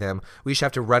tag them. We just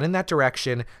have to run in that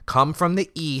direction, come from the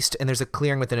east, and there's a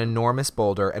clearing with an enormous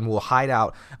boulder, and we'll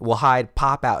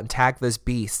pop out, and tag those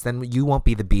beasts. Then you won't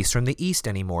be the beast from the east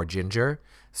anymore, Ginger.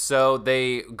 So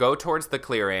they go towards the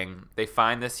clearing. They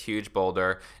find this huge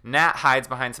boulder. Nat hides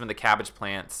behind some of the cabbage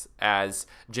plants as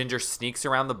Ginger sneaks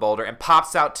around the boulder and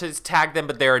pops out to tag them,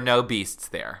 but there are no beasts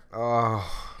there.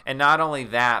 Oh. And not only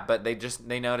that, but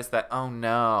they notice that, oh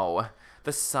no,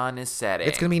 the sun is setting.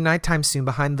 It's going to be nighttime soon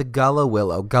behind the Gullah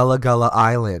Willow, Gullah Gullah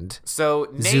Island. So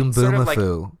Nate sort of like,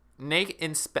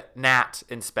 Nat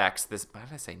inspects this. Why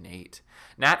did I say Nate?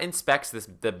 Nat inspects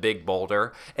the big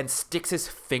boulder and sticks his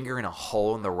finger in a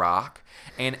hole in the rock.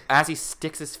 And as he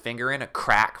sticks his finger in, a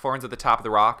crack forms at the top of the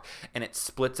rock, and it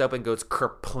splits open, goes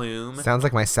kerplume. Sounds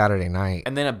like my Saturday night.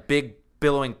 And then a big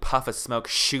billowing puff of smoke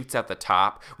shoots out the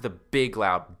top with a big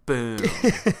loud boom.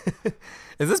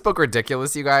 Is this book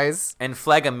ridiculous, you guys? And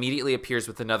Flegg immediately appears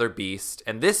with another beast,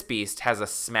 and this beast has a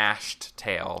smashed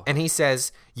tail. And he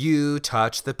says, you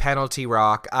touched the penalty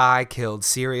rock. I killed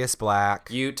Sirius Black.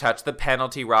 You touched the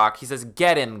penalty rock. He says,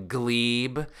 get him,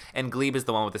 Glebe. And Glebe is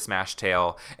the one with the smashed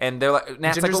tail. And they're like,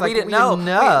 Nat's like, well, we didn't know.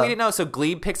 We didn't know. So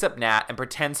Glebe picks up Nat and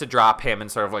pretends to drop him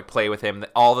and sort of like play with him.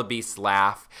 All the beasts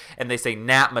laugh, and they say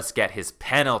Nat must get his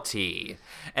penalty.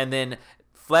 And then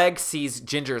Flegg sees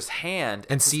Ginger's hand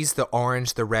and sees the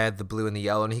orange, the red, the blue, and the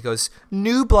yellow, and he goes,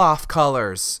 Nubloff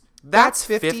colors. That's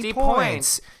 50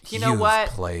 points. You know what?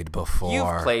 You've played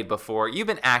before. You've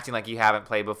been acting like you haven't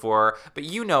played before, but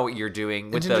you know what you're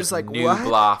doing with those like,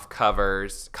 Nubloff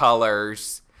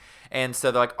colors. And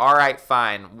so they're like, all right,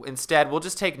 fine. Instead, we'll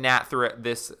just take Nat through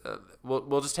this.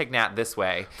 We'll just take Nat this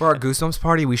way. For our Goosebumps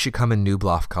party, we should come in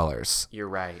Nubloff colors. You're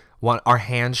right. Our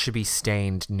hands should be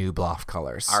stained Nubloff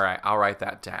colors. All right, I'll write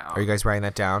that down. Are you guys writing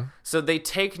that down? So they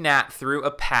take Nat through a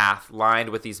path lined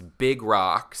with these big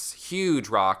rocks, huge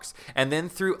rocks, and then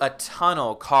through a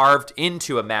tunnel carved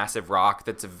into a massive rock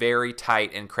that's very tight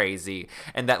and crazy,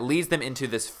 and that leads them into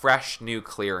this fresh new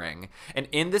clearing. And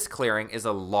in this clearing is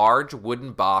a large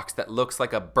wooden box that looks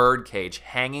like a bird cage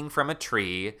hanging from a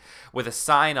tree with a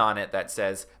sign on it that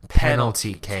says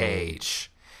penalty cage.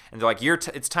 And they're like,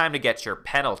 it's time to get your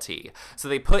penalty. So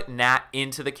they put Nat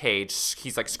into the cage.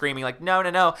 He's like screaming like,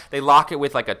 no. They lock it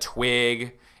with like a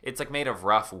twig. It's like made of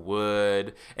rough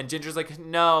wood. And Ginger's like,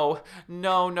 no,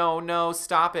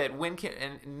 stop it.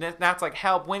 And Nat's like,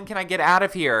 help, when can I get out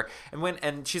of here?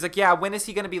 And she's like, yeah, when is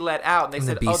he going to be let out? And they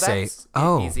said, that's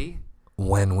easy.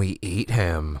 When we eat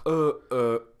him. And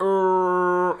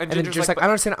Ginger's like, I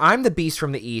don't understand. I'm the beast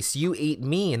from the east. You eat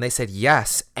me. And they said,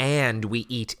 yes, and we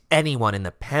eat anyone in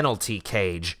the penalty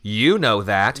cage. You know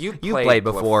that. You played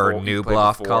before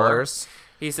Nubloff colors.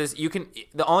 He says,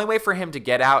 the only way for him to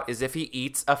get out is if he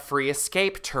eats a free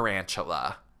escape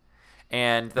tarantula.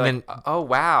 And then, like, oh,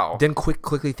 wow. Then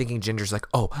quickly thinking, Ginger's like,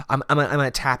 oh, I'm gonna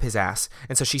tap his ass.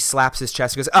 And so she slaps his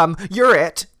chest and goes, you're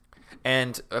it.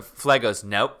 And Flegg goes,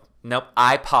 nope. Nope,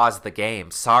 I paused the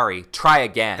game. Sorry, try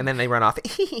again. And then they run off.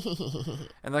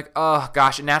 And like, oh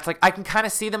gosh. And Nat's like, I can kind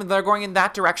of see them. They're going in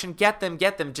that direction. Get them.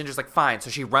 Ginger's like, fine. So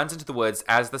she runs into the woods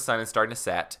as the sun is starting to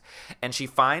set. And she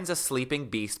finds a sleeping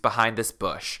beast behind this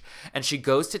bush. And she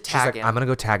goes to She's tag like, him. I'm going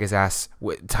to go tag his ass.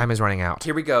 Time is running out.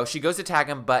 Here we go. She goes to tag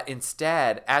him, but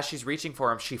instead, as she's reaching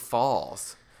for him, she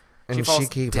falls. And falls she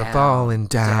keeps falling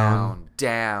down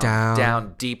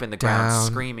deep in the ground, down.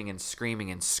 screaming and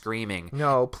screaming and screaming.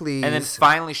 No, please. And then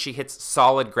finally she hits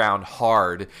solid ground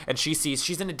hard, and she sees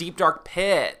she's in a deep, dark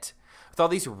pit with all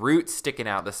these roots sticking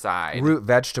out the side. Root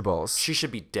vegetables. She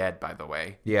should be dead, by the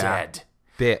way. Yeah. Dead.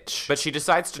 Bitch. But she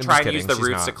decides to I'm try just and use kidding. the She's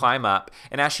roots not. to climb up,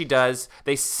 and as she does,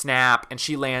 they snap, and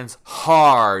she lands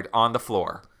hard on the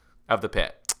floor of the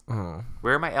pit.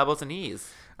 Where are my elbows and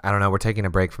knees? I don't know. We're taking a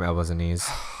break from elbows and knees.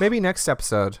 Maybe next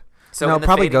episode. So no, in the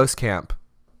probably fading- Ghost Camp.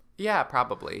 Yeah,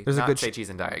 probably. There's a Not good say cheese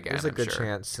and die again. There's a I'm good sure.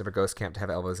 chance of a Ghost Camp to have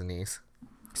elbows and knees.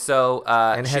 So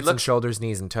And she heads and looks. shoulders,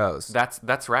 knees, and toes.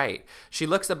 That's right. She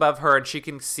looks above her and she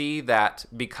can see that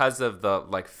because of the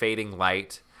like fading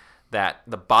light, that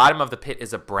the bottom of the pit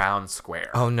is a brown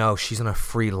square. Oh no, she's on a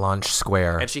free lunch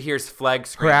square. And she hears Fleg Her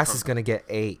scream. ass from- is going to get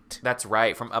ate. That's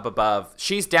right, from up above.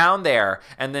 She's down there,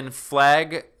 and then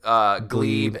Fleg,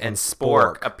 Glebe, and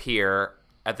Spork appear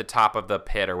at the top of the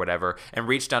pit or whatever, and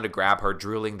reach down to grab her,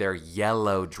 drooling their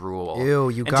yellow drool. Ew,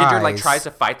 you and Ginger like guys. tries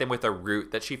to fight them with a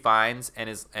root that she finds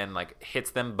and like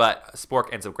hits them, but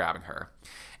Spork ends up grabbing her.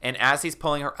 And as he's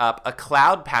pulling her up, a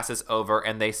cloud passes over,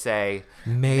 and they say,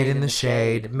 Made in the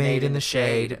shade, made in the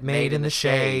shade, made in the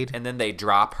shade. and then they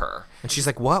drop her. And she's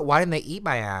like, what? Why didn't they eat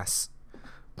my ass?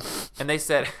 And they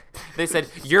said,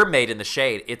 you're made in the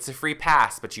shade. It's a free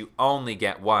pass, but you only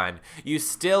get one. You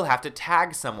still have to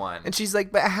tag someone. And she's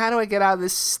like, but how do I get out of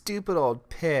this stupid old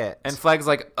pit? And Fleg's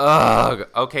like, ugh,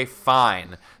 okay,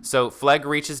 fine. So Fleg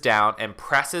reaches down and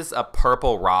presses a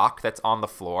purple rock that's on the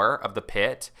floor of the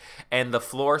pit, and the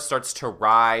floor starts to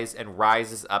rise and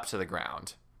rises up to the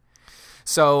ground.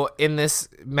 So in this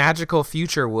magical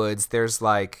future woods, there's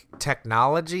like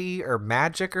technology or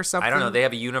magic or something. I don't know. They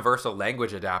have a universal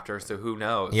language adapter, so who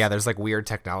knows? Yeah, there's like weird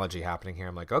technology happening here.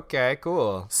 I'm like, okay,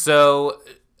 cool. So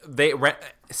they I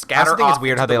scatter also think off it's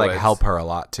weird into how the they like woods. help her a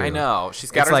lot too. I know. She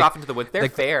scatters like- off into the woods. They're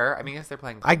like- fair. I mean, I guess they're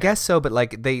playing. I guess so, but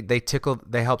like they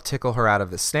help tickle her out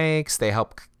of the snakes. They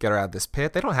help get her out of this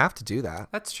pit. They don't have to do that.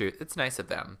 That's true. It's nice of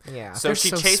them. Yeah, So they're she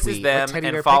so chases sweet. them Like teddy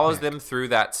and bear follows picnic. them through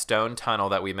that stone tunnel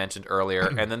that we mentioned earlier,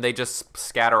 and then they just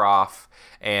scatter off.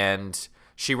 And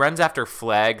she runs after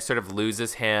Fleg, sort of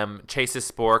loses him, chases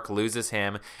Spork, loses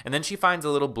him, and then she finds a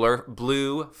little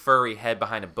blue furry head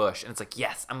behind a bush, and it's like,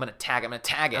 yes, I'm gonna tag it.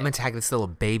 I'm gonna tag this little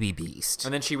baby beast.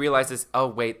 And then she realizes, oh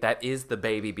wait, that is the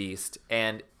baby beast,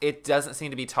 and it doesn't seem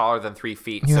to be taller than 3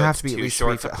 feet, You so have it's to be at too least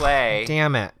short 3 to feet. play.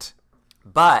 Damn it!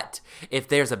 But if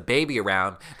there's a baby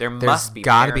around, there There's must be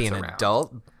gotta be an parents around.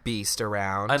 adult beast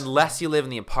around. Unless you live in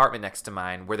the apartment next to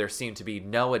mine, where there seem to be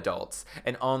no adults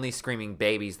and only screaming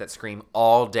babies that scream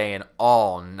all day and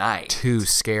all night. Too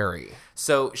scary.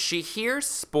 So she hears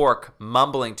Spork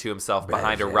mumbling to himself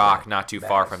behind a rock not too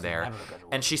far from there,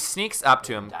 and she sneaks up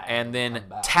to him and then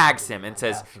tags him and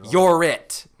says, "You're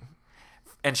it."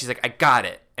 And she's like, "I got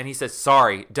it." And he says,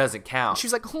 "Sorry, doesn't count."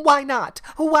 She's like, why not?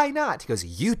 Why not? He goes,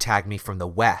 you tagged me from the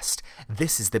west.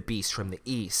 This is the beast from the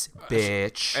east,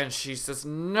 bitch. And she says,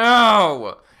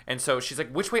 "No." And so she's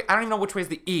like, "Which way? I don't even know which way is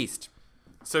the east."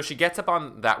 So she gets up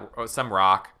on some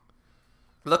rock,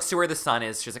 looks to where the sun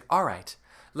is. She's like, "All right,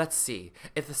 let's see.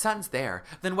 If the sun's there,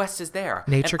 then west is there.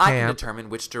 Nature and I can camp. determine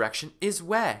which direction is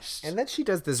west." And then she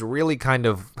does this really kind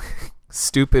of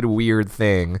stupid, weird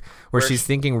thing where she's she-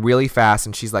 thinking really fast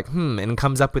and she's like, and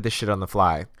comes up with this shit on the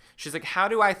fly. She's like, how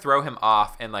do I throw him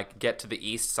off and like get to the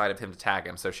east side of him to tag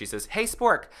him? So she says, "Hey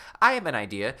Spork, I have an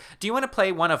idea. Do you want to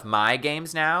play one of my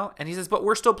games now?" And he says, "But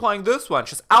we're still playing this one."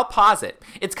 She says, "I'll pause it.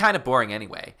 It's kind of boring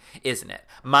anyway, isn't it?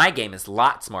 My game is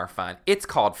lots more fun. It's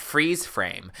called Freeze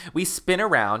Frame. We spin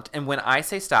around, and when I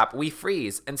say stop, we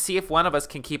freeze and see if one of us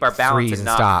can keep our balance Freeze and and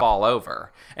not stop. fall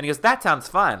over." And he goes, "That sounds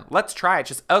fun. Let's try it."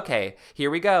 Just okay, here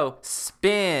we go.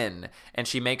 Spin. And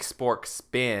she makes Spork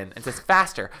spin and says,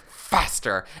 "Faster,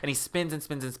 faster." And he spins and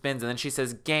spins and spins. And then she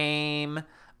says, "Game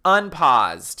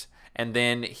unpaused." And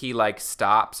then he like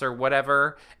stops or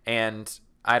whatever. And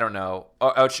I don't know.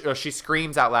 She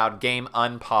screams out loud, "Game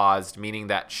unpaused," meaning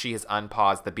that she has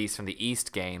unpaused the Beast from the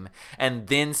East game. And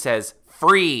then says,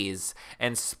 "Freeze."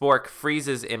 And Spork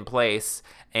freezes in place.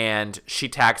 And she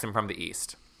tags him from the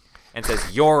east and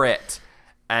says, "You're it."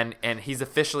 And he's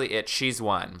officially it. She's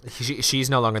won. She's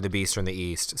no longer the beast from the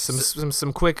east.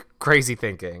 Some quick crazy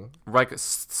thinking. Like,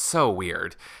 so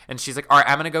weird. And she's like, all right,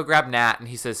 I'm going to go grab Nat. And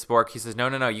he says, Spork, he says,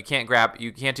 no, you can't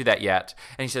do that yet.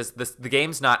 And he says, the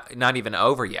game's not even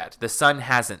over yet. The sun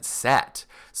hasn't set.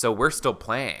 So we're still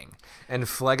playing. And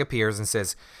Flegg appears and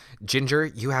says, Ginger,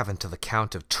 you have until the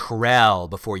count of Trell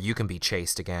before you can be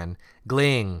chased again.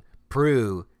 Gling,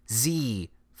 Prue, Z,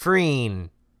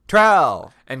 Freen,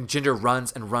 Trell. And Ginger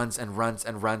runs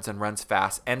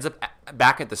fast, ends up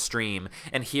back at the stream,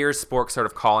 and hears Spork sort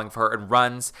of calling for her, and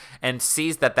runs and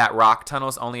sees that rock tunnel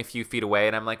is only a few feet away.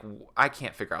 And I'm like, I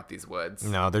can't figure out these woods.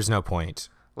 No, there's no point.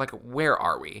 Like, where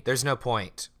are we? There's no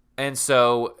point. And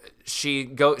so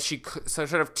she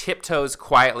sort of tiptoes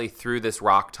quietly through this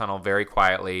rock tunnel very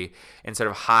quietly and sort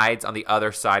of hides on the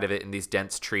other side of it in these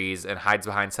dense trees and hides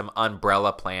behind some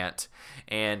umbrella plant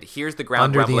and hears the ground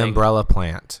under rumbling the umbrella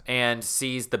plant and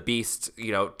sees the beast,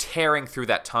 tearing through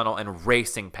that tunnel and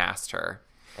racing past her.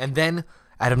 And then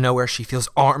out of nowhere, she feels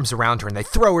arms around her and they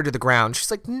throw her to the ground. She's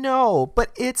like, no,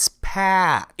 but it's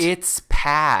Pat. It's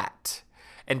Pat.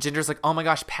 And Ginger's like, oh my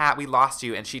gosh, Pat, we lost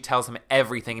you. And she tells him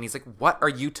everything. And he's like, what are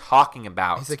you talking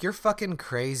about? He's like, you're fucking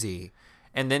crazy.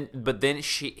 And then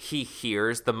he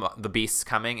hears the beasts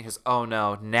coming. And he says, oh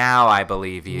no, now I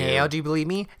believe you. Now do you believe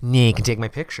me? Now you can take my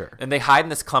picture. And they hide in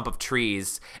this clump of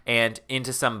trees and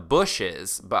into some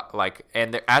bushes.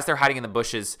 As they're hiding in the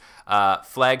bushes,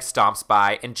 Flegg stomps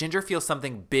by, and Ginger feels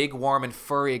something big, warm, and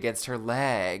furry against her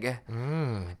leg.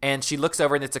 And she looks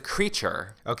over, and it's a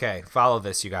creature. Okay, follow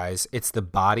this, you guys. It's the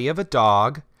body of a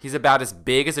dog. He's about as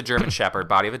big as a German Shepherd,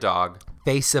 body of a dog.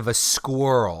 Face of a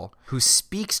squirrel who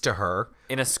speaks to her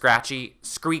in a scratchy,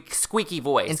 squeaky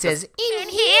voice. And says, In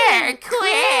here,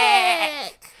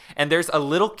 quick! And there's a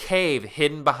little cave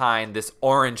hidden behind this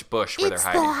orange bush where they're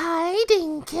hiding. The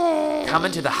hiding cave. Come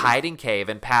into the hiding cave,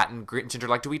 and Pat and Ginger are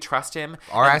like, do we trust him?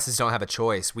 Our asses don't have a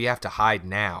choice. We have to hide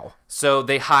now. So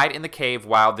they hide in the cave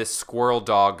while this squirrel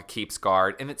dog keeps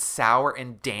guard, and it's sour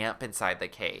and damp inside the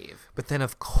cave. But then,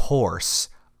 of course,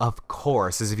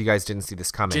 as if you guys didn't see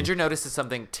this coming, Ginger notices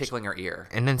something tickling her ear.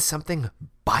 And then something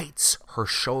bites her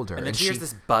shoulder. And then she hears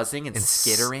this buzzing and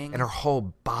skittering. And her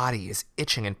whole body is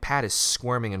itching, and Pat is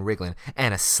squirming and wriggling,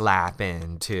 and a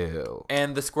slapping, too.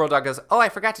 And the squirrel dog goes, oh, I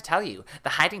forgot to tell you. The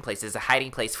hiding place is a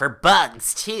hiding place for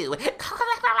bugs, too.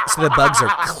 So the bugs are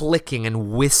clicking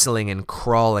and whistling and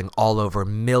crawling all over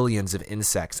millions of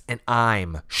insects, and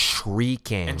I'm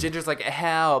shrieking. And Ginger's like,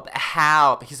 help,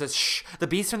 help. He says, shh, the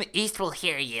beast from the east will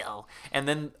hear you. And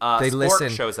then Spork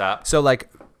shows up. So,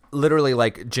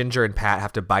 literally, Ginger and Pat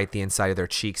have to bite the inside of their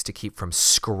cheeks to keep from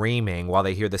screaming while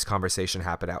they hear this conversation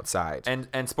happen outside. And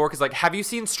Spork is like, have you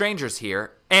seen strangers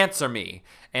here? Answer me.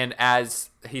 And as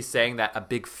he's saying that, a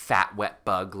big fat wet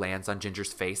bug lands on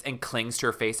Ginger's face and clings to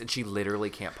her face, and she literally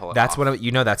can't pull it off. That's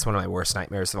one of my worst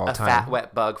nightmares of all time. A fat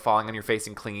wet bug falling on your face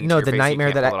and clinging to your face. No, the nightmare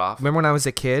you can't pull it off. Remember when I was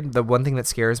a kid, the one thing that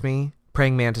scares me?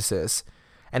 Praying mantises.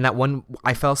 And that one,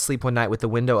 I fell asleep one night with the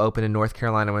window open in North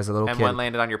Carolina when I was a little kid. And one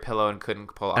landed on your pillow and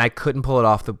couldn't pull it off. And I couldn't pull it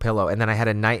off the pillow. And then I had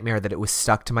a nightmare that it was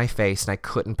stuck to my face and I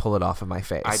couldn't pull it off of my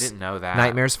face. I didn't know that.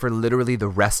 Nightmares for literally the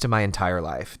rest of my entire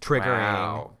life. Triggering.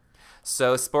 Wow.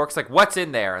 So Spork's like, what's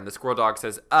in there? And the squirrel dog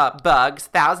says, bugs,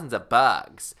 thousands of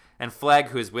bugs. And Flegg,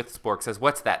 who is with Spork, says,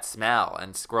 what's that smell?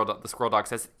 And the squirrel dog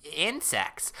says,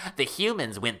 insects. The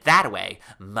humans went that way.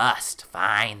 Must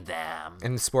find them.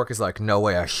 And Spork is like, no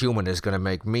way a human is going to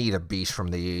make me the beast from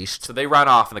the east. So they run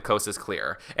off and the coast is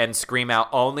clear and scream out,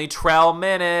 only 12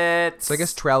 minutes. So I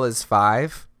guess Trell is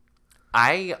 5.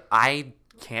 I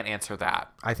can't answer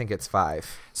that. I think it's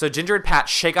 5. So Ginger and Pat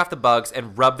shake off the bugs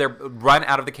and run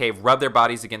out of the cave, rub their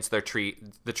bodies against the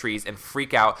trees, and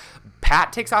freak out.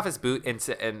 Pat takes off his boot, and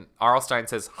Arlstein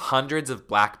says hundreds of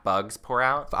black bugs pour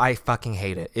out. I fucking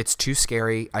hate it. It's too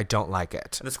scary. I don't like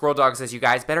it. And the squirrel dog says, you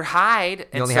guys better hide.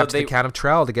 You only have to the count of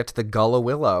Trell to get to the Gullah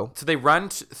Willow. So they run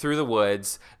through the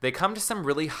woods. They come to some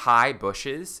really high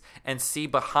bushes and see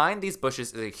behind these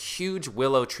bushes is a huge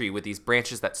willow tree with these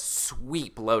branches that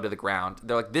sweep low to the ground.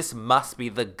 They're like, this must be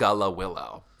the Gullah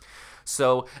Willow.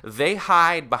 So they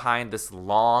hide behind this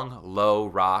long, low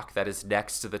rock that is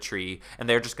next to the tree, and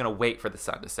they're just going to wait for the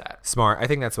sun to set. Smart. I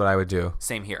think that's what I would do.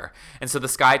 Same here. And so the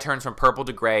sky turns from purple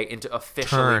to gray into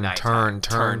officially nighttime.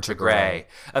 Turn to gray.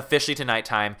 Officially to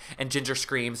nighttime, and Ginger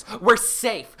screams, we're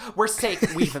safe! We're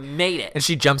safe! We've made it! And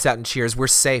she jumps out and cheers, we're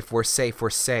safe, we're safe,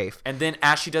 we're safe. And then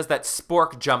as she does that,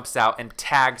 Spork jumps out and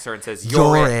tags her and says,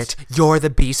 You're it. You're the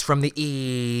beast from the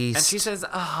east. And she says,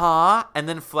 uh-huh. And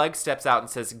then Flegg steps out and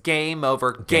says, game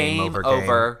over.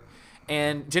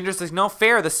 And Ginger's like, no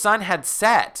fair, the sun had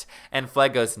set. And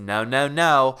Flegg goes, no, no,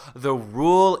 no. The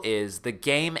rule is the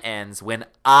game ends when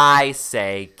I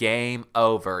say game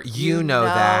over. You know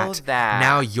that.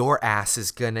 Now your ass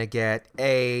is gonna get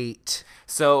 8.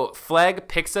 So Flegg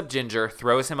picks up Ginger,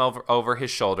 throws him over his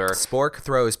shoulder. Spork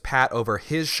throws Pat over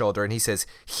his shoulder, and he says,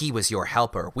 he was your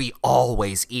helper. We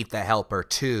always eat the helper,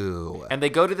 too. And they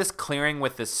go to this clearing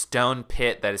with this stone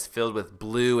pit that is filled with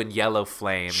blue and yellow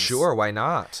flames. Sure, why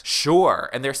not? Sure.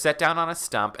 And they're set down on a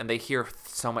stump, and they hear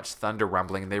so much thunder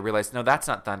rumbling, and they realize, no, that's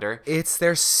not thunder. It's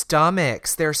their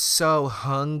stomachs. They're so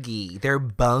hungry. They're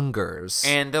bungers.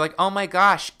 And they're like, oh my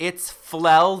gosh, it's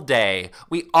Flell Day.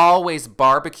 We always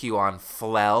barbecue on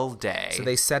Flell Day. So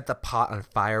they set the pot on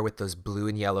fire with those blue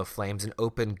and yellow flames and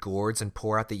open gourds and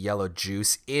pour out the yellow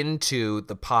juice into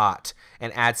the pot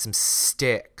and add some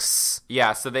sticks.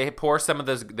 Yeah, so they pour some of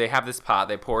those, they have this pot,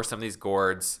 they pour some of these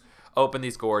gourds, open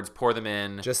these gourds, pour them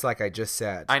in. Just like I just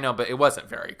said. I know, but it wasn't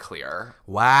very clear.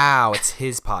 Wow, it's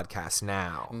his podcast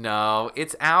now. No,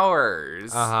 it's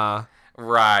ours. Uh-huh.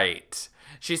 Right.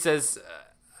 She says,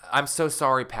 I'm so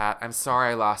sorry, Pat. I'm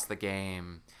sorry I lost the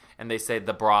game. And they say,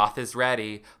 the broth is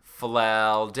ready.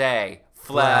 Flell Day.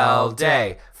 Flell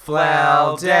Day.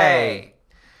 Flell Day.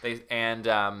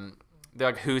 They're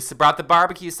like, who brought the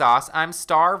barbecue sauce? I'm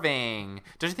starving.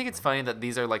 Don't you think it's funny that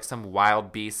these are like some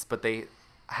wild beasts, but they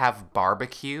have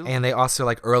barbecue? And they also,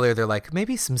 like, earlier, they're like,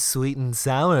 maybe some sweet and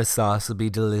sour sauce would be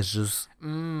delicious.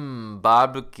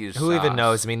 Barbecue sauce. Who even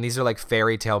knows? I mean, these are like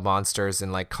fairy tale monsters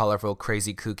in like colorful,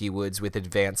 crazy, kooky woods with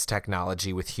advanced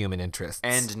technology with human interests.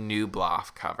 And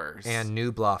Nubloff covers. And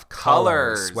Nubloff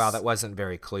colors. Wow, that wasn't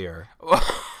very clear.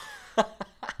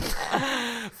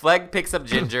 Flegg picks up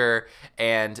Ginger,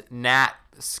 and Nat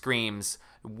screams,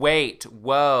 wait,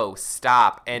 whoa,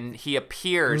 stop. And he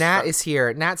appears. Nat is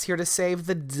here. Nat's here to save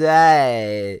the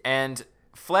day. And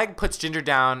Flegg puts Ginger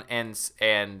down, and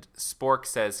Spork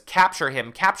says, capture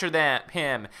him,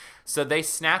 him. So they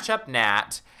snatch up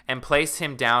Nat and place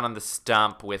him down on the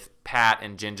stump with Pat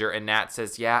and Ginger. And Nat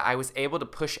says, yeah, I was able to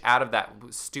push out of that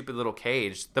stupid little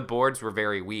cage. The boards were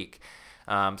very weak.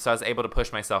 So I was able to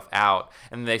push myself out.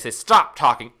 And they say, stop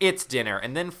talking, it's dinner.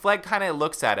 And then Flegg kind of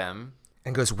looks at him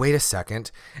and goes, wait a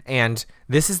second. And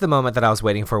this is the moment that I was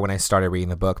waiting for when I started reading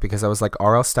the book, because I was like,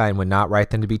 R.L. Stine would not write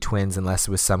them to be twins unless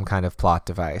it was some kind of plot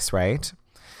device, right?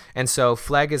 And so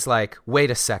Flegg is like,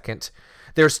 wait a second.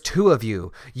 There's 2 of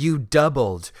you. You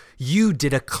doubled. You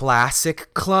did a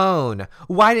classic clone.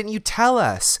 Why didn't you tell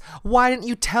us? Why didn't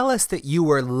you tell us that you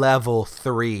were level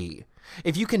 3?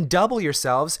 If you can double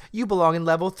yourselves, you belong in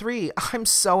level 3. I'm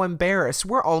so embarrassed.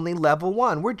 We're only level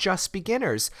 1. We're just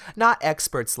beginners, not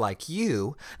experts like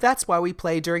you. That's why we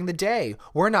play during the day.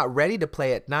 We're not ready to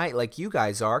play at night like you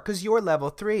guys are, because you're level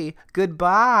 3.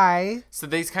 Goodbye. So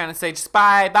they kind of say, just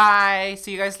bye,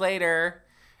 see you guys later.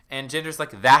 And Ginger's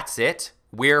like, that's it.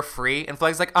 We're free. And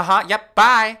Flegg's like, yep,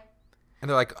 bye. And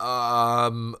they're like,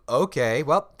 okay.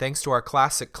 Well, thanks to our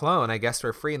classic clone, I guess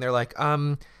we're free. And they're like,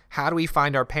 how do we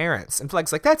find our parents? And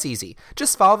Flegg's like, that's easy.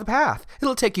 Just follow the path.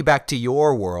 It'll take you back to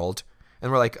your world.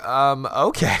 And we're like,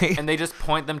 okay. And they just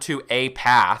point them to a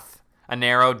path, a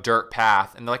narrow dirt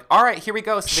path. And they're like, all right, here we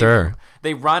go. So sure.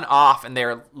 They run off, and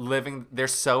they're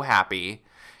so happy.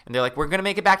 And they're like, we're going to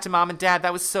make it back to Mom and Dad.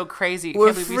 That was so crazy.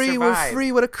 We're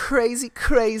free. What a crazy,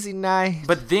 crazy night.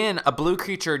 But then a blue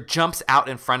creature jumps out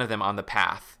in front of them on the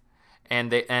path. And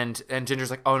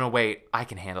Ginger's like, oh, no, wait, I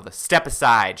can handle this. Step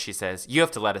aside, she says. You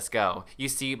have to let us go. You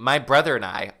see, my brother and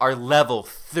I are level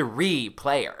 3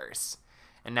 players.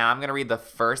 And now I'm going to read the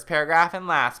first paragraph and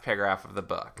last paragraph of the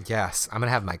book. Yes, I'm going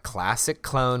to have my classic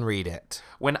clone read it.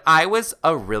 When I was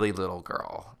a really little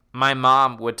girl, my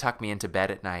mom would tuck me into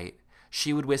bed at night.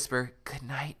 She would whisper, good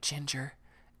night, Ginger.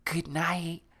 Good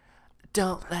night.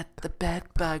 Don't let the bed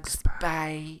bugs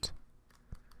bite.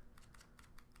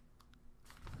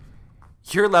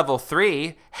 You're level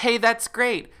 3. Hey, that's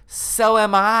great. So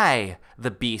am I,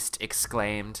 the beast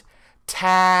exclaimed.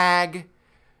 Tag,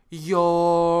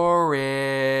 you're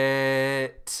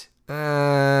it.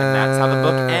 And that's how the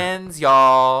book ends,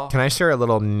 y'all. Can I share a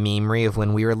little memory of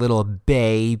when we were little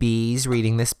babies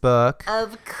reading this book?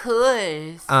 Of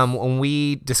course. When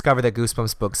we discovered that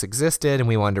Goosebumps books existed and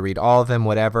we wanted to read all of them,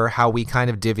 whatever, how we kind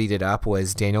of divvied it up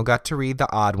was Daniel got to read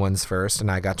the odd ones first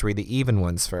and I got to read the even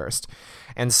ones first.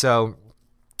 And so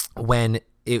when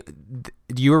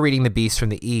you were reading The Beast from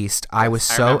the East, I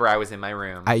remember I was in my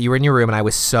room. You were in your room, and I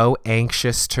was so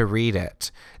anxious to read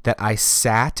it that I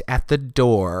sat at the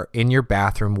door in your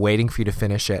bathroom waiting for you to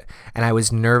finish it. And I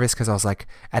was nervous because I was like,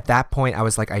 at that point, I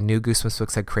was like, I knew Goosebumps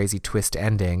books had crazy twist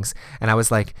endings. And I was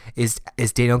like, is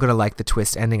Daniel going to like the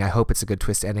twist ending? I hope it's a good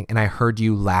twist ending. And I heard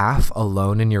you laugh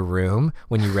alone in your room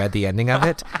when you read the ending of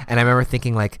it. And I remember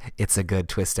thinking, like, it's a good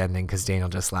twist ending because Daniel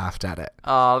just laughed at it.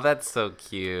 Oh, that's so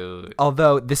cute.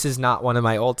 Although this is not one of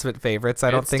my ultimate favorites,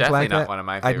 I don't think definitely like not it. one of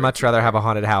my I'd favorites much rather either. have a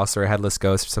haunted house or a headless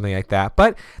ghost or something like that.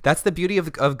 But that's the beauty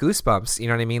of Goosebumps. You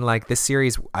know what I mean? Like this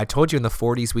series, I told you in the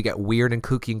 40s, we get weird and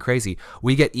kooky and crazy.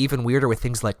 We get even weirder with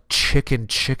things like chicken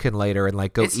later and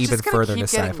like go It's even just gonna further keep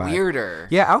into getting sci-fi. weirder.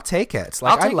 Yeah, I'll take it.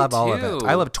 Like I'll I take love it all of it. too.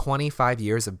 I love 25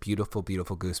 years of beautiful,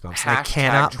 beautiful Goosebumps. And I Hashtag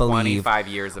cannot believe 25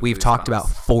 years of we've talked Goosebumps. about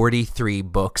 43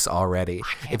 books already.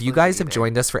 If you guys have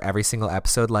joined us for every single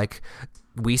episode, like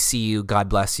we see you, God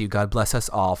bless you, God bless us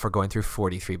all for going through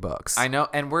 43 books. I know,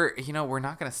 and we're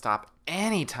not going to stop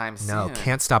anytime soon. No,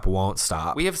 can't stop, won't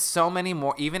stop. We have so many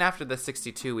more. Even after the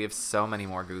 62, we have so many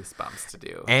more Goosebumps to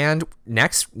do. And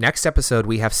next episode,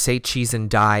 we have Say Cheese and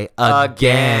Die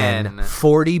again.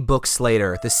 40 books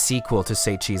later, the sequel to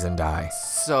Say Cheese and Die.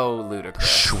 So ludicrous.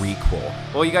 Shriekwell.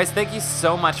 Well, you guys, thank you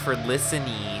so much for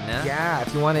listening. Yeah,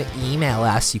 if you want to email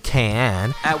us, you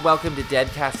can. At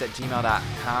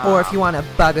welcometodedcast@gmail.com. Or if you want to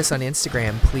bug us on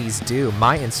Instagram, please do.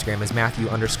 My Instagram is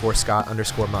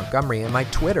Matthew_Scott_Montgomery, and my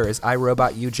Twitter is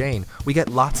iRobotUJane. We get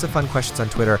lots of fun questions on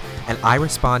Twitter, and I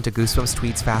respond to Goosebumps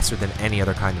tweets faster than any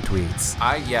other kind of tweets.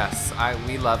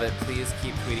 We love it. Please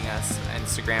keep tweeting us on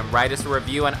Instagram. Write us a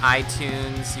review on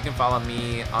iTunes. You can follow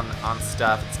me on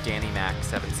stuff. It's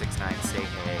DannyMac769. Say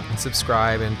hey. And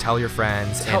subscribe and tell your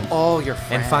friends. Tell all your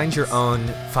friends. And find your own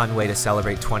fun way to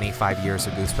celebrate 25 years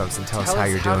of Goosebumps and tell us how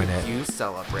you're doing it. You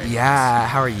celebrate. Yeah,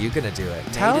 how are you going to do it?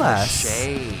 Tell Made in us. the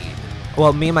shade.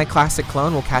 Well, me and my classic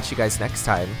clone will catch you guys next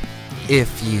time.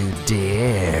 If you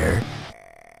dare.